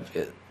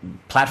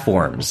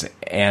platforms.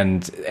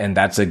 And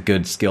that's a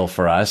good skill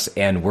for us.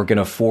 And we're going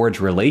to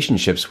forge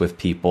relationships with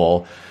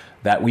people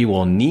that we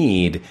will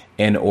need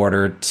in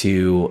order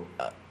to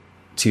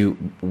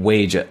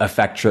wage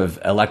effective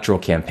electoral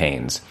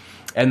campaigns.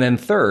 And then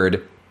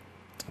third,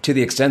 to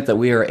the extent that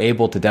we are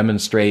able to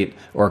demonstrate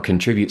or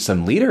contribute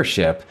some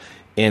leadership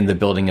in the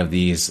building of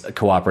these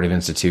cooperative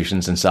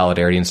institutions and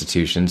solidarity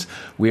institutions,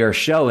 we are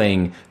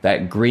showing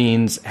that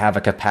Greens have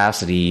a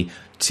capacity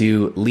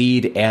to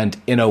lead and,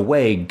 in a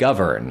way,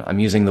 govern. I'm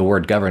using the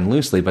word govern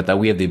loosely, but that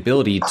we have the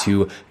ability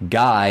to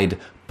guide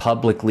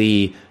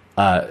publicly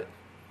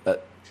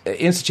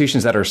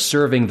institutions that are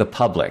serving the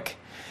public,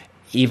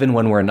 even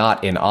when we're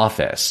not in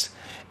office.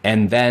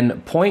 And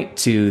then point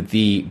to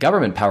the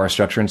government power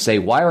structure and say,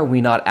 why are we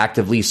not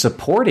actively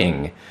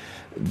supporting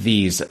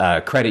these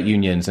credit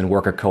unions and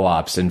worker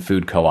co-ops and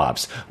food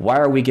co-ops? Why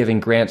are we giving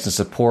grants and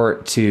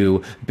support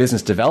to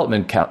business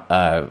development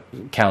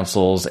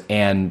councils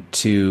and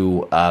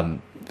to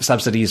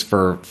subsidies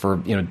for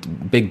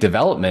big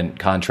development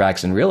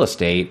contracts in real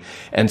estate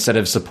instead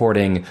of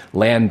supporting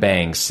land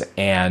banks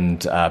and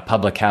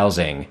public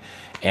housing?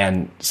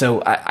 And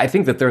so I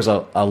think that there's a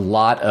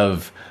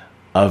lot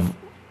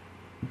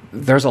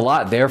there's a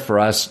lot there for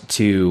us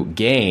to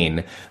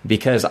gain,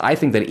 because I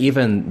think that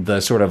even the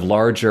sort of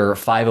larger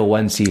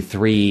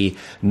 501c3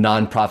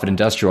 nonprofit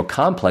industrial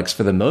complex,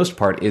 for the most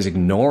part, is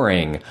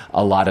ignoring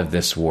a lot of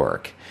this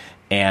work.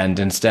 And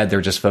instead,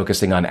 they're just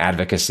focusing on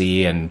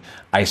advocacy and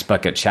ice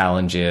bucket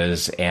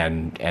challenges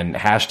and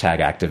hashtag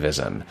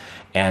activism.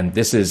 And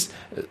this is,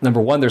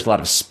 number one, there's a lot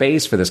of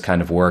space for this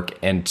kind of work.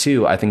 And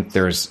two, I think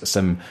there's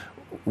some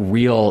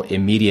real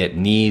immediate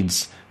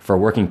needs for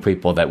working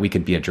people that we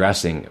could be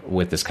addressing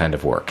with this kind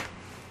of work.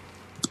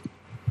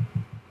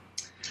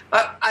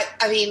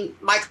 I mean,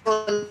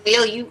 Michael and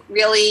Neil, you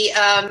really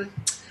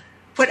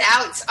put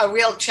out a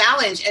real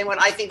challenge and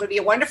what I think would be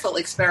a wonderful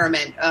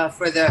experiment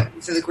for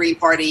the Green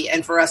Party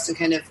and for us to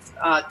kind of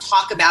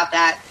talk about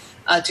that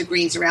to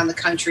Greens around the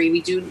country.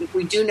 We do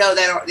know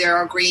that there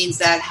are Greens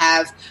that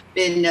have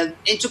been an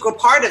integral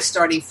part of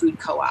starting food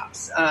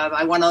co-ops.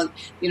 I want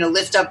to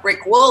lift up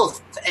Rick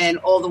Wolf and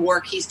all the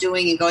work he's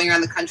doing and going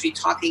around the country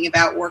talking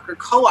about worker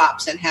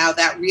co-ops and how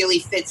that really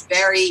fits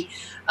very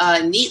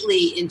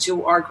neatly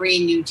into our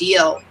Green New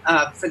Deal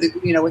for the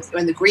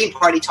when the Green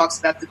Party talks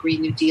about the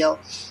Green New Deal.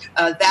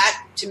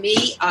 That to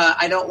me,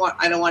 I don't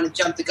want to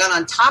jump the gun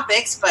on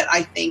topics, but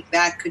I think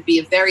that could be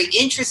a very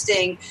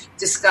interesting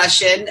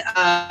discussion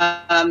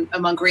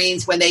among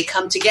Greens when they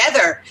come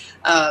together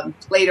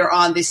later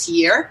on this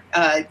year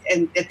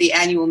and at the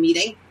annual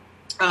meeting,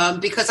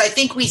 because I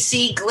think we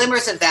see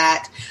glimmers of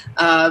that.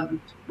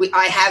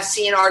 I have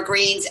seen our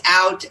Greens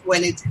out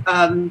when it's.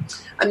 I'm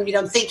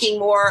thinking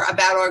more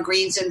about our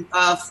Greens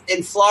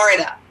in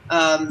Florida.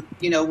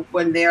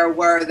 When there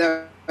were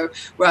the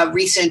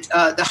recent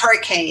the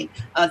hurricane,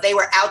 they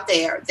were out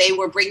there. They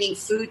were bringing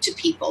food to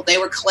people. They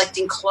were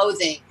collecting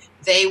clothing.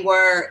 They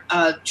were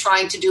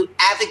trying to do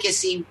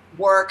advocacy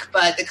work,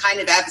 but the kind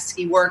of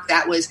advocacy work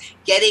that was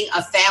getting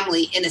a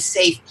family in a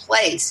safe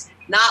place,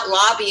 not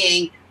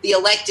lobbying the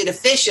elected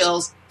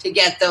officials to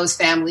get those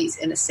families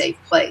in a safe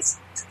place.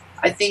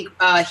 I think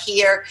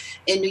here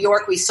in New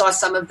York, we saw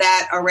some of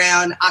that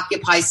around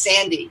Occupy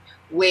Sandy,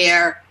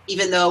 where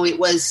even though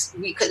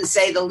we couldn't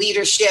say the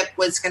leadership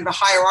was kind of a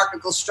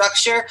hierarchical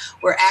structure,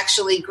 where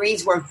actually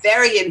Greens were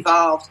very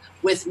involved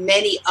with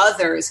many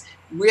others,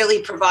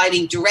 really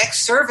providing direct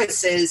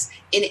services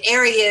in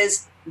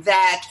areas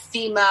that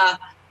FEMA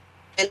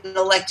and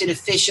elected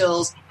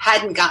officials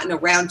hadn't gotten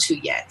around to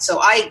yet. So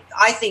I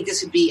think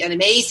this would be an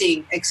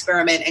amazing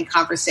experiment and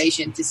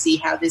conversation to see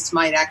how this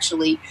might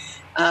actually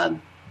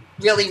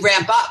really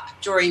ramp up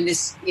during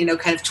this,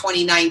 kind of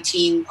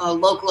 2019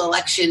 local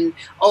election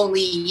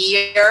only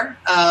year,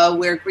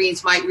 where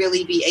Greens might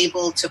really be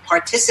able to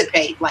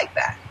participate like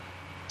that.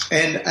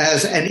 And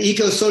as an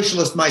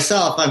eco-socialist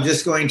myself, I'm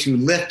just going to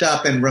lift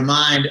up and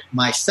remind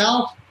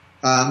myself,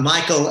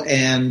 Michael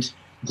and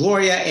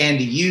Gloria,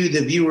 and you,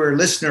 the viewer,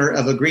 listener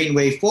of A Green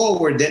Way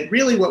Forward, that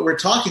really what we're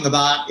talking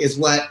about is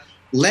what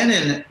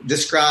Lenin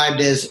described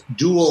as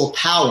dual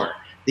power,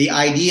 the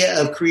idea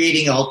of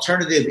creating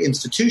alternative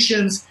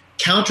institutions,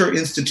 counter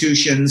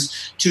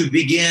institutions, to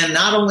begin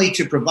not only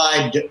to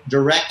provide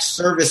direct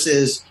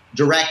services,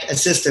 direct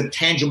assistant,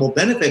 tangible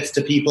benefits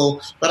to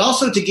people, but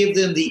also to give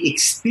them the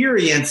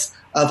experience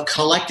of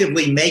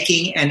collectively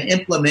making and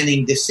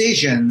implementing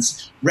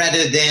decisions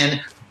rather than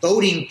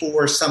voting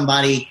for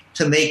somebody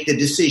to make the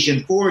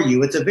decision for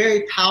you. It's a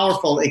very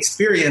powerful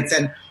experience.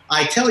 And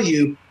I tell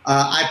you,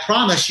 I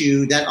promise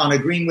you that on A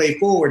Green Way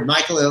Forward,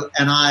 Michael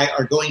and I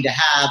are going to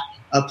have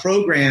a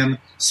program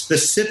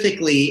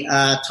specifically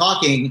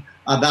talking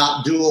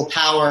about dual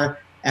power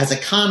as a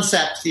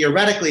concept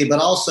theoretically, but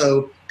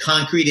also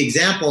concrete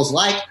examples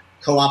like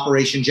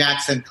Cooperation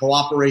Jackson,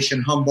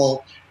 Cooperation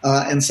Humboldt,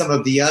 and some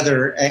of the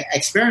other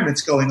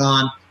experiments going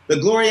on.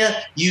 But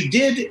Gloria, you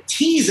did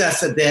tease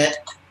us a bit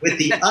with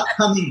the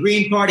upcoming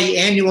Green Party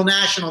annual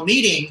national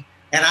meeting,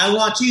 and I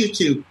want you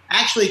to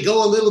actually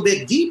go a little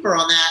bit deeper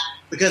on that,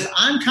 because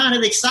I'm kind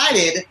of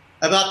excited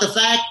about the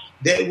fact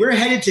that we're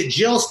headed to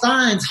Jill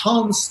Stein's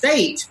home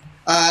state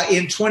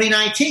in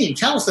 2019.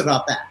 Tell us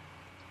about that.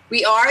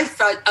 We are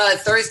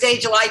Thursday,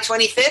 July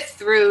 25th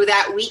through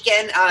that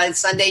weekend,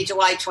 Sunday,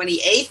 July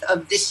 28th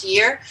of this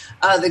year.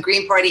 The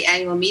Green Party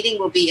annual meeting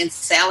will be in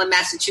Salem,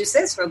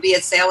 Massachusetts. We'll be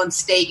at Salem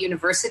State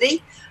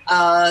University.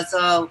 So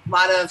a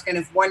lot of kind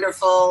of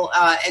wonderful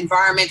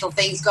environmental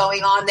things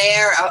going on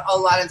there, a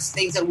lot of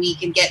things that we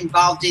can get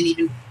involved in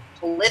even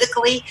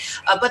politically.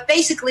 But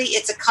basically,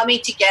 it's a coming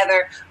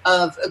together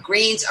of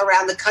Greens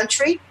around the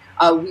country.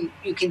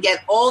 You can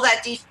get all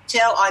that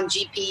detail on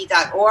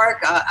gp.org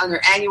on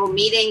their annual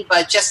meeting,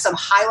 but just some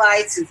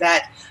highlights is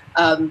that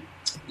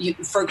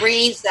for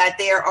Greens, that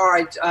there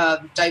are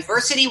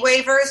diversity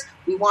waivers.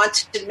 We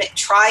want to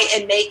try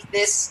and make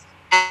this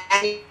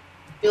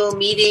annual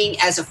meeting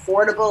as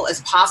affordable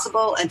as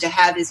possible and to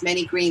have as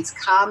many Greens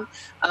come.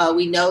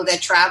 We know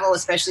that travel,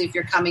 especially if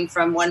you're coming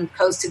from one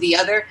coast to the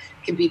other,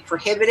 can be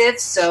prohibitive.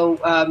 So,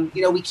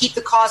 we keep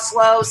the costs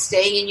low,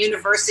 staying in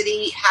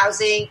university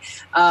housing,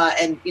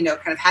 and, kind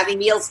of having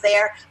meals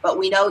there. But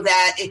we know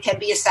that it can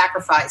be a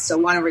sacrifice. So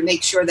we want to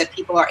make sure that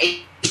people are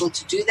able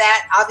to do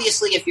that.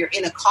 Obviously, if you're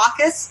in a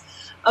caucus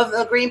of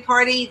the Green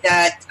Party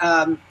that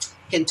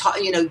can talk,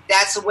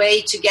 that's a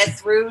way to get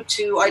through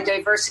to our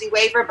diversity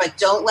waiver. But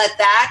don't let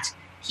that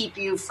keep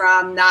you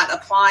from not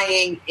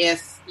applying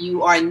if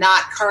you are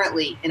not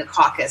currently in a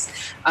caucus.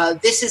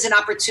 This is an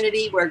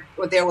opportunity where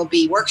there will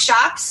be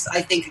workshops.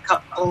 I think a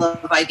couple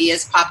of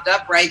ideas popped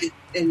up right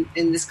in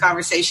this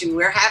conversation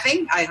we're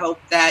having. I hope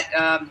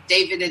that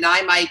David and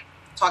I might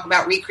talk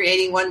about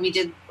recreating one we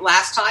did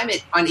last time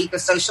on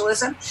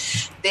eco-socialism.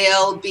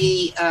 There'll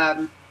be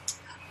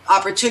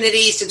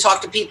opportunities to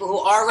talk to people who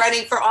are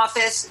running for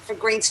office, for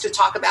Greens to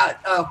talk about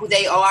who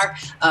they are,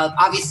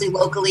 obviously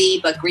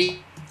locally, but Greens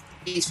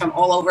from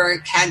all over.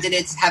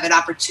 Candidates have an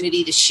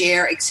opportunity to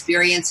share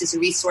experiences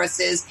and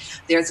resources.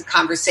 There's a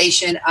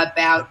conversation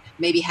about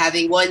maybe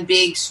having one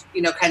big,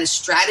 kind of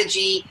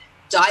strategy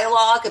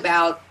dialogue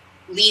about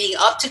leading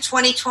up to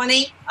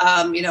 2020.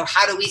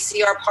 How do we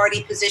see our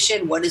party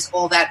position? What does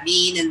all that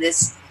mean in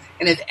this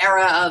kind of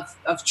era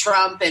of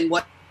Trump, and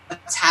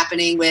what's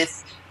happening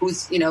with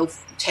who's,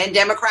 10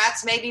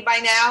 Democrats maybe by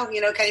now,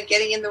 kind of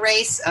getting in the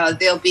race.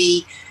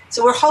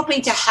 So we're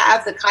hoping to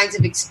have the kinds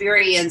of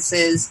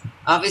experiences.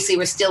 Obviously,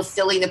 we're still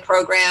filling the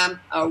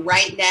program.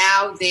 Right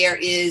now, there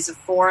is a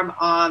form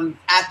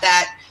at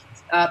that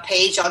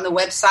page on the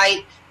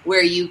website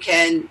where you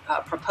can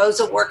propose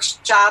a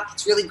workshop.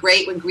 It's really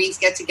great when Greens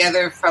get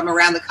together from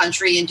around the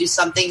country and do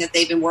something that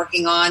they've been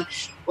working on.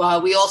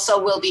 We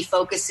also will be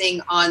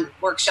focusing on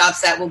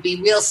workshops that will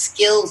be real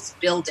skills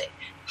building,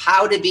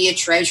 how to be a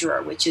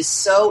treasurer, which is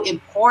so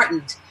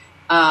important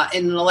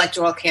in an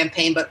electoral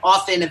campaign, but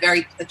often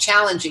very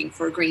challenging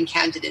for a Green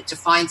candidate to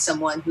find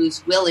someone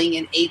who's willing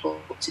and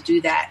able to do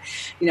that.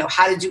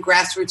 How to do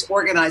grassroots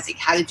organizing,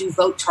 how to do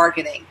vote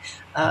targeting.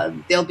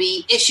 There'll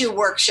be issue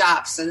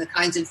workshops and the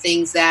kinds of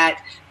things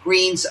that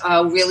Greens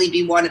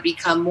really want to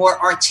become more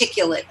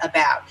articulate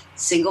about.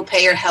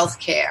 Single-payer health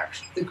care,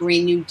 the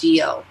Green New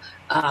Deal.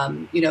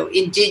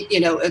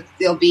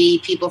 There'll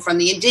be people from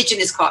the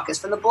Indigenous Caucus,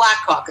 from the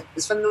Black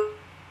Caucus, from the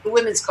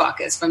Women's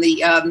Caucus, from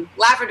the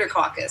Lavender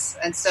Caucus.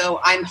 And so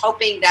I'm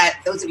hoping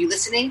that those of you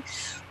listening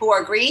who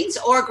are Greens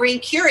or Green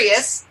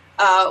curious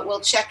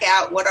will check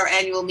out what our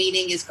annual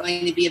meeting is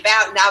going to be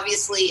about. And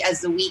obviously,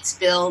 as the weeks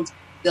build,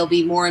 there'll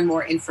be more and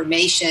more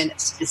information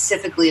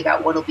specifically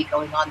about what will be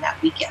going on that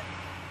weekend.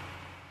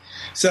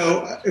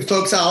 So,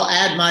 folks, I'll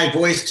add my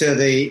voice to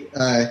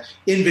the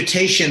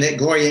invitation that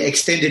Gloria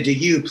extended to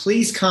you.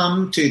 Please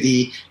come to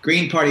the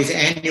Green Party's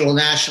annual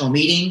national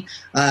meeting.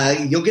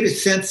 You'll get a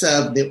sense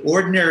of the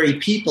ordinary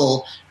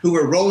people who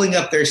are rolling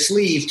up their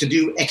sleeves to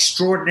do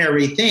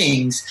extraordinary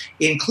things,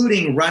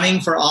 including running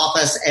for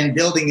office and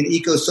building an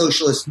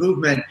eco-socialist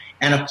movement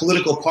and a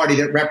political party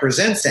that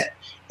represents it.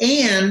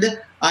 And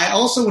I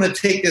also want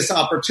to take this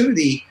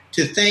opportunity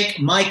to thank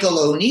Michael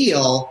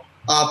O'Neill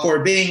for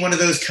being one of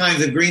those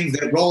kinds of Greens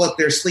that roll up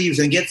their sleeves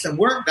and get some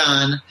work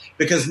done,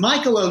 because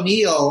Michael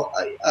O'Neill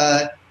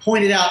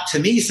pointed out to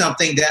me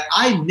something that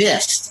I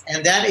missed,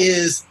 and that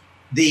is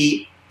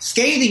the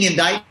scathing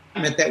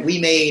indictment that we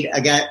made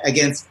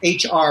against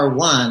H.R.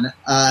 1,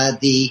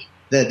 the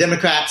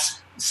Democrats'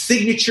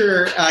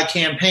 signature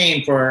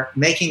campaign for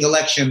making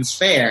elections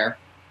fair,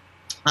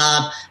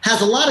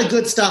 has a lot of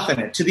good stuff in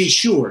it, to be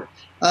sure.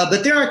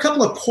 But there are a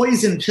couple of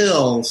poison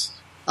pills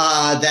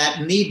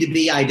that need to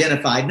be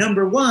identified.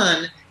 Number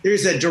one,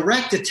 there's a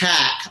direct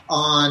attack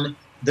on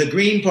the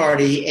Green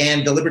Party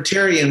and the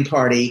Libertarian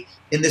Party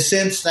in the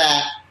sense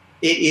that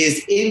it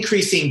is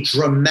increasing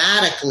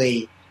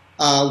dramatically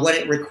what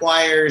it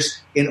requires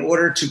in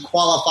order to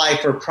qualify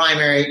for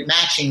primary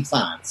matching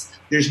funds.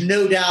 There's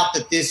no doubt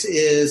that this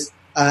is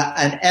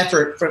an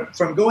effort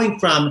from going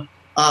from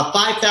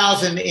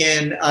 $5,000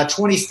 in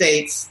 20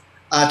 states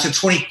to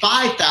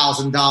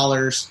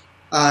 $25,000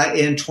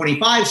 in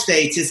 25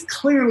 states is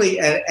clearly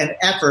an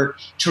effort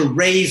to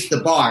raise the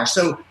bar.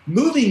 So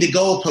moving the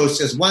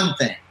goalposts is one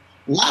thing.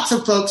 Lots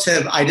of folks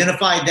have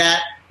identified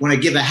that. I want to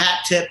give a hat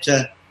tip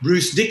to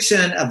Bruce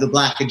Dixon of the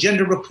Black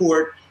Agenda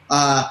Report.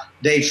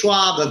 Dave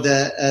Schwab of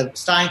the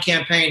Stein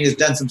campaign has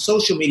done some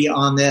social media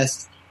on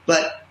this.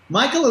 But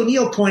Michael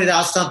O'Neill pointed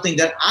out something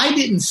that I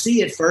didn't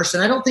see at first,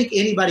 and I don't think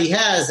anybody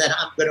has, and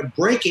I'm going to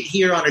break it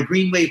here on a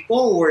Green Way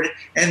Forward,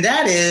 and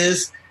that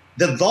is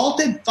the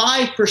vaulted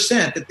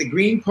 5% that the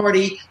Green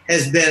Party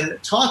has been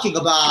talking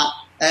about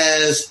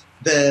as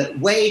the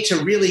way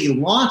to really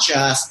launch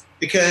us,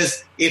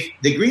 because if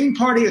the Green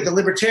Party or the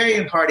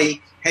Libertarian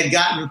Party had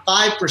gotten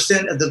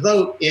 5% of the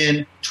vote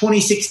in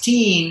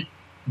 2016,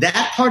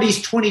 that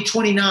party's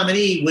 2020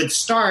 nominee would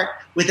start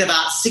with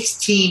about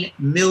 $16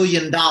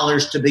 million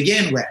to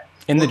begin with.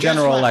 In the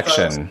general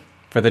election, folks?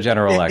 For the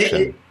general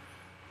election.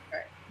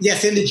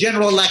 Yes, in the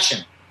general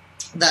election,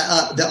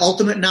 the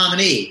ultimate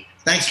nominee.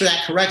 Thanks for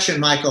that correction,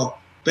 Michael.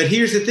 But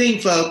here's the thing,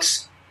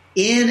 folks.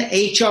 In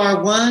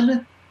H.R.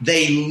 1,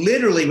 they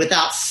literally,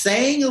 without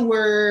saying a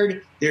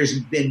word, there's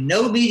been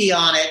no media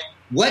on it.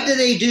 What do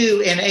they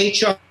do in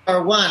H.R.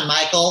 1,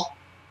 Michael?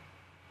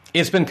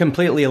 It's been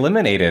completely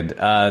eliminated.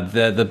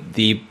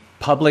 The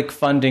public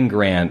funding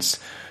grants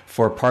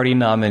for party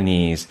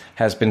nominees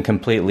has been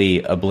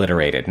completely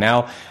obliterated.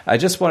 Now, I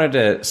just wanted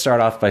to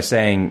start off by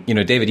saying,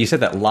 David, you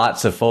said that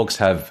lots of folks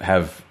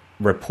have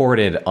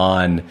reported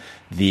on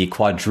the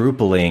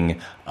quadrupling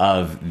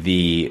of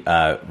the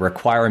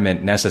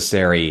requirement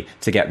necessary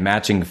to get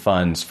matching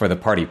funds for the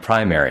party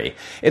primary.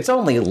 It's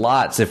only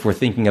lots if we're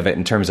thinking of it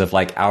in terms of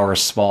like our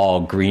small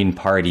Green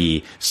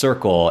Party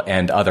circle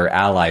and other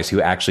allies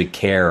who actually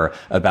care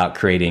about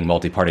creating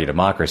multi-party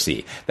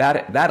democracy.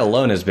 That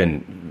alone has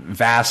been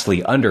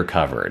vastly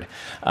undercovered.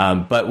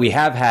 But we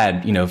have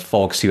had,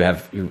 folks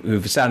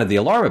who've sounded the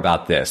alarm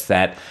about this,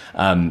 that,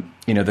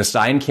 the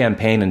Stein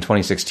campaign in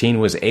 2016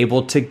 was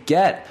able to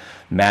get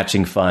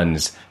matching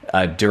funds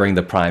during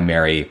the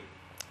primary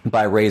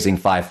by raising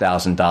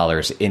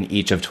 $5,000 in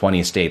each of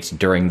 20 states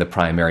during the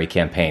primary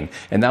campaign.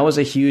 And that was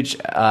a huge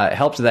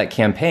help to that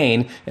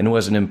campaign and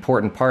was an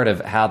important part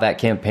of how that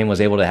campaign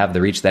was able to have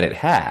the reach that it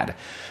had.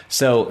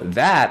 So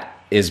that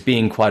is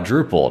being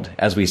quadrupled,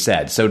 as we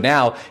said. So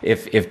now,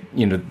 if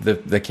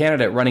the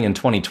candidate running in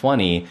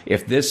 2020,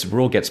 if this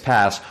rule gets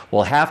passed,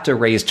 will have to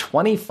raise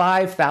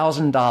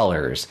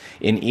 $25,000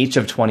 in each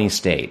of 20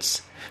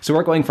 states. So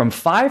we're going from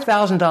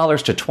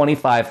 $5,000 to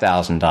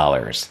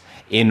 $25,000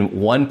 in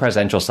one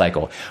presidential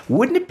cycle.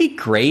 Wouldn't it be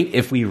great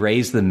if we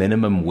raised the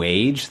minimum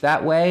wage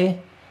that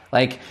way?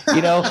 Like,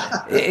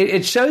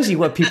 it shows you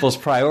what people's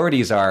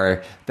priorities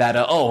are, that,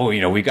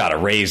 we got to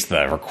raise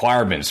the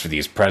requirements for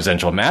these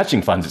presidential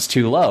matching funds. It's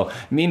too low.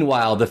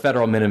 Meanwhile, the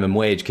federal minimum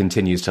wage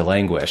continues to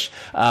languish.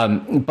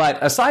 But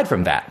aside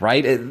from that,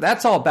 right,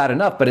 that's all bad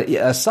enough. But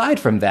aside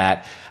from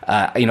that,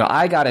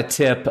 I got a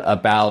tip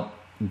about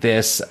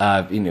this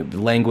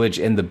language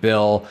in the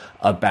bill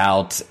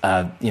about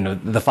the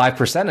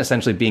 5%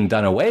 essentially being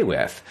done away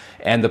with,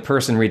 and the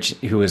person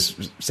who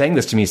was saying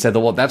this to me said,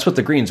 "Well, that's what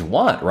the Greens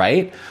want,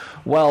 right?"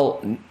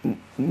 Well,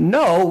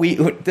 no,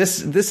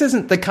 this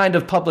isn't the kind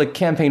of public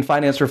campaign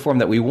finance reform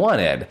that we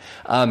wanted,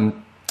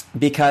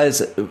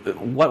 because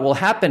what will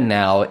happen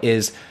now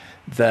is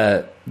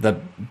the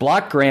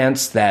block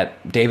grants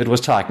that David was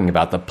talking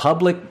about, the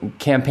public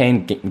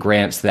campaign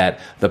grants that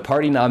the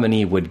party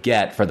nominee would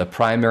get for the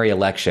primary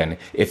election,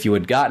 if you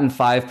had gotten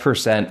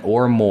 5%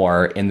 or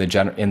more in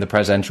the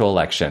presidential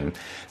election,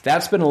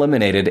 that's been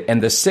eliminated,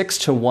 and the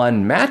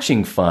 6-to-1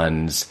 matching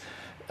funds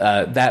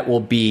that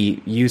will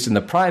be used in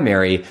the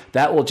primary,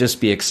 that will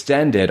just be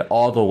extended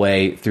all the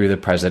way through the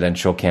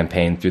presidential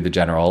campaign, through the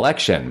general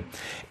election.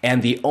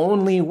 And the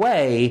only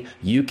way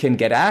you can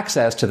get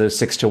access to those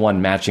 6-to-1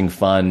 matching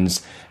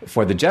funds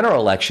for the general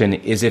election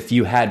is if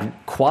you had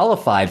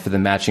qualified for the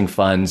matching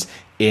funds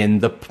in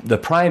the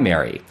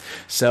primary.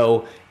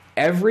 So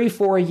every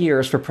 4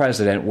 years for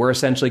president, we're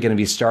essentially going to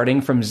be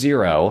starting from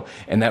zero,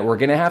 and that we're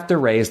going to have to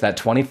raise that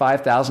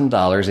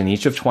 $25,000 in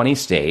each of 20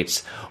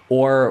 states,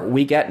 or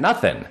we get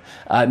nothing,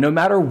 no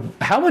matter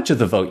how much of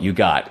the vote you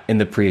got in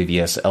the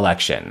previous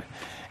election.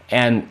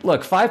 And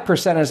look,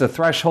 5% as a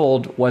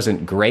threshold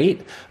wasn't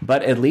great,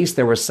 but at least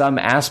there was some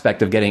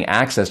aspect of getting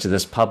access to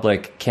this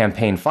public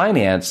campaign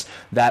finance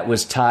that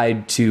was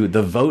tied to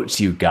the votes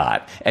you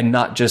got and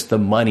not just the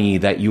money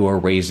that you were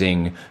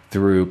raising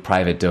through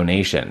private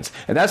donations.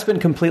 And that's been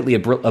completely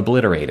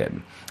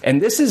obliterated.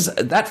 And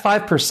that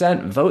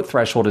 5% vote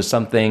threshold is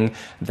something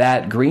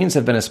that Greens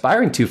have been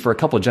aspiring to for a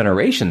couple of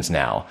generations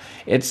now.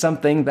 It's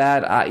something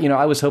that,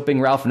 I was hoping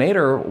Ralph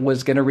Nader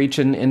was going to reach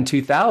in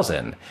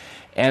 2000.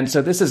 And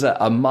so this is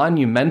a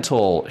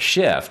monumental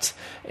shift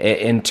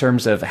in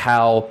terms of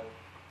how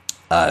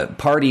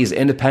parties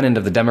independent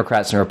of the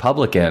Democrats and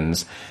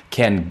Republicans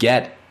can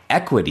get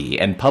equity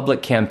and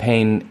public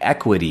campaign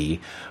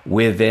equity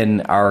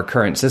within our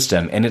current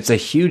system. And it's a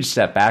huge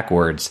step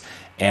backwards,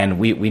 and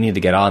we need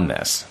to get on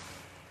this.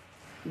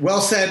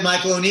 Well said,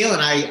 Michael O'Neill,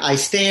 and I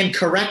stand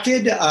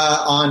corrected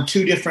on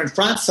two different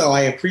fronts, so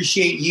I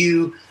appreciate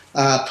you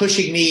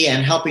pushing me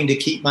and helping to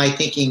keep my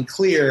thinking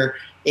clear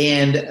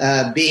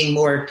and being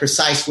more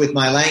precise with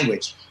my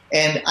language.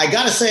 And I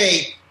got to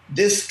say,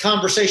 this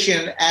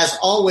conversation, as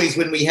always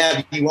when we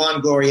have you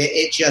on, Gloria,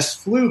 it just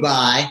flew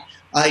by.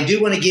 I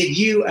do want to give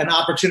you an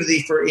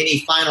opportunity for any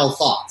final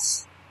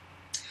thoughts.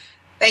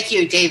 Thank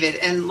you, David,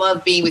 and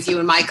love being with you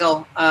and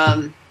Michael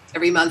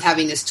every month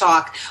having this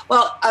talk.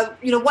 Well,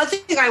 one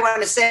thing I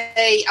want to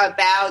say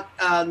about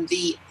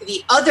the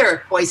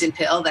other poison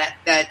pill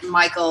that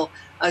Michael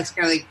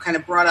kind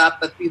of brought up,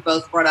 but we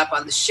both brought up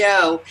on the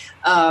show,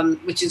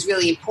 which is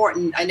really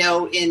important. I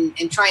know in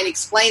trying to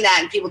explain that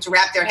and people to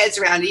wrap their heads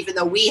around, even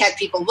though we had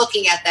people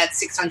looking at that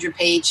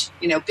 600-page,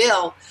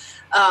 bill,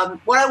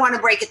 what I want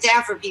to break it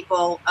down for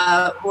people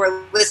who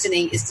are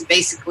listening is to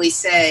basically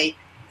say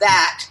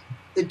that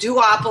the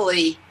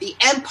duopoly, the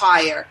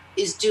empire,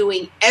 is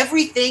doing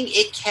everything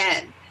it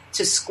can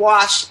to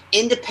squash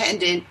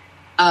independent,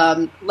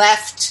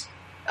 left,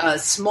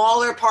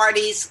 smaller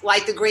parties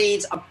like the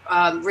Greens,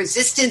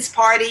 resistance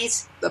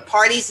parties,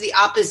 the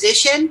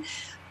opposition.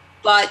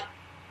 But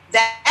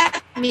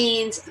that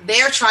means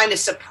they're trying to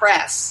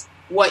suppress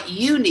what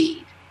you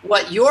need,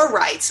 what your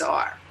rights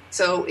are.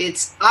 So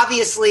it's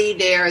obviously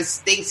there's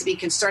things to be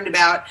concerned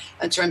about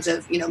in terms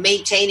of,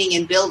 maintaining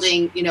and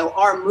building,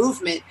 our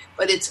movement.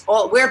 But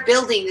we're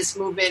building this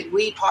movement.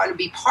 We want to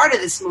be part of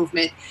this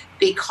movement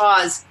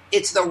because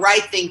it's the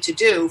right thing to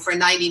do for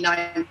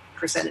 99%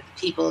 of the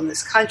people in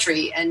this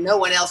country, and no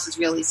one else is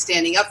really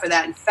standing up for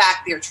that. In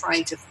fact, they're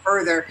trying to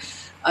further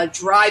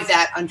drive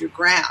that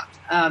underground.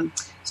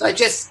 So I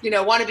just,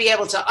 want to be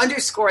able to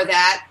underscore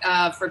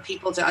that for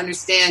people to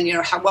understand,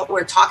 what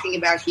we're talking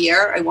about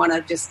here. I want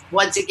to just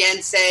once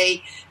again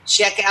say,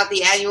 check out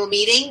the annual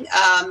meeting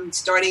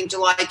starting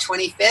July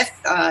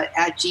 25th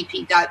at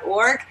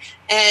gp.org.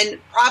 And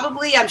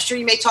probably, I'm sure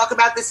you may talk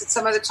about this at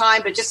some other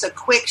time, but just a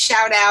quick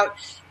shout out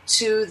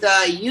to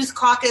the Youth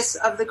Caucus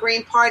of the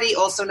Green Party,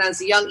 also known as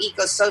the Young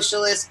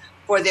Eco-Socialists,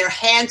 for their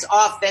Hands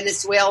Off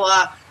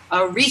Venezuela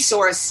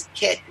resource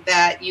kit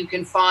that you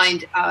can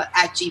find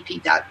at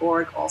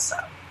gp.org also.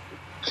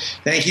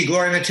 Thank you,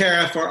 Gloria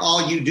Mattera, for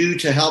all you do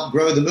to help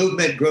grow the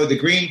movement, grow the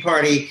Green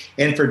Party,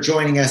 and for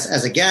joining us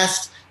as a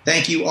guest.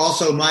 Thank you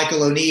also,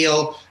 Michael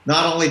O'Neill,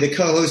 not only the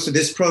co-host of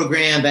this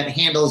program, but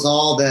handles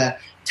all the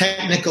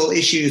technical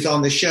issues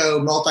on the show,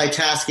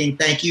 multitasking.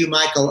 Thank you,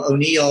 Michael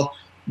O'Neill.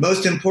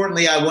 Most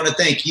importantly, I want to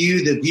thank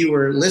you, the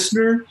viewer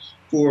listener,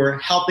 for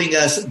helping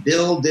us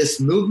build this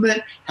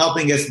movement,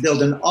 helping us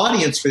build an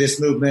audience for this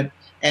movement.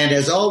 And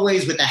as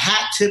always, with a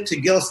hat tip to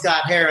Gil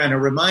Scott-Heron, a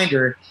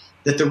reminder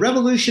that the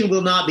revolution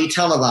will not be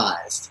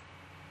televised,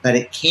 but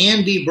it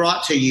can be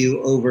brought to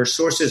you over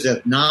sources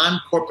of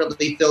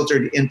non-corporately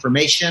filtered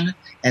information,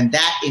 and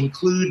that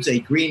includes a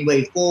Green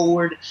Way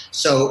Forward.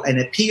 So an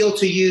appeal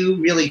to you,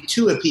 really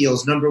two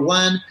appeals. Number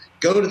one,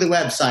 go to the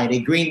website,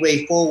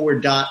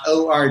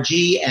 greenwayforward.org,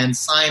 and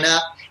sign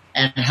up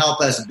and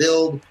help us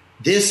build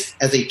this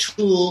as a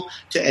tool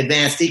to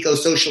advance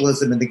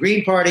eco-socialism in the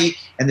Green Party.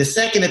 And the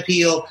second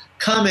appeal,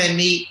 come and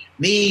meet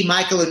me,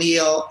 Michael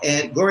O'Neill,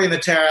 and Gloria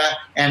Mattera,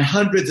 and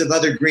hundreds of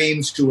other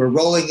Greens who are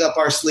rolling up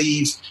our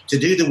sleeves to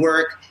do the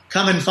work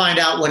Come and find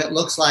out what it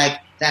looks like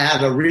to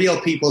have a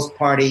real People's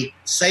Party.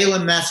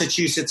 Salem,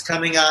 Massachusetts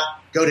coming up.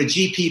 Go to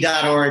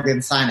gp.org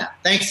and sign up.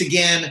 Thanks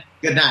again.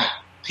 Good night.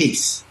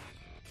 Peace.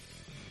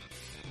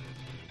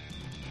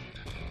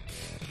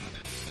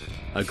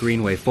 A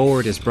Green Way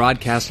Forward is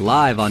broadcast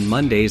live on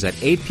Mondays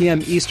at 8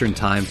 p.m. Eastern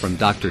Time from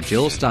Dr.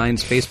 Jill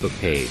Stein's Facebook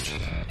page.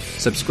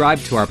 Subscribe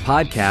to our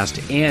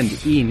podcast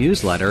and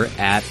e-newsletter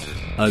at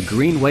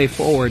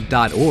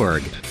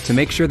agreenwayforward.org to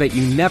make sure that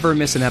you never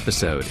miss an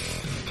episode.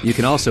 You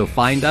can also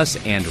find us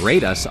and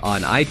rate us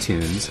on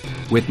iTunes,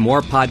 with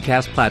more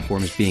podcast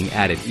platforms being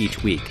added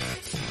each week.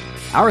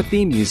 Our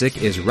theme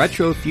music is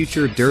Retro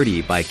Future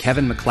Dirty by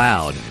Kevin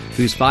MacLeod,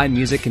 whose fine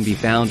music can be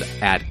found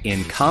at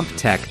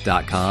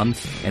incomptech.com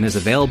and is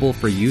available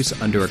for use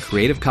under a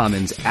Creative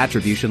Commons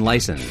Attribution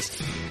license.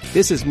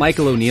 This is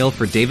Michael O'Neill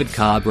for David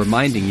Cobb,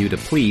 reminding you to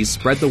please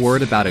spread the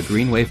word about A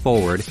Green Way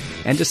Forward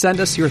and to send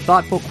us your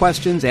thoughtful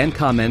questions and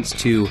comments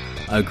to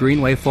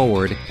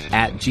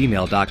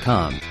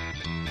agreenwayforward@gmail.com.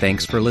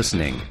 Thanks for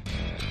listening.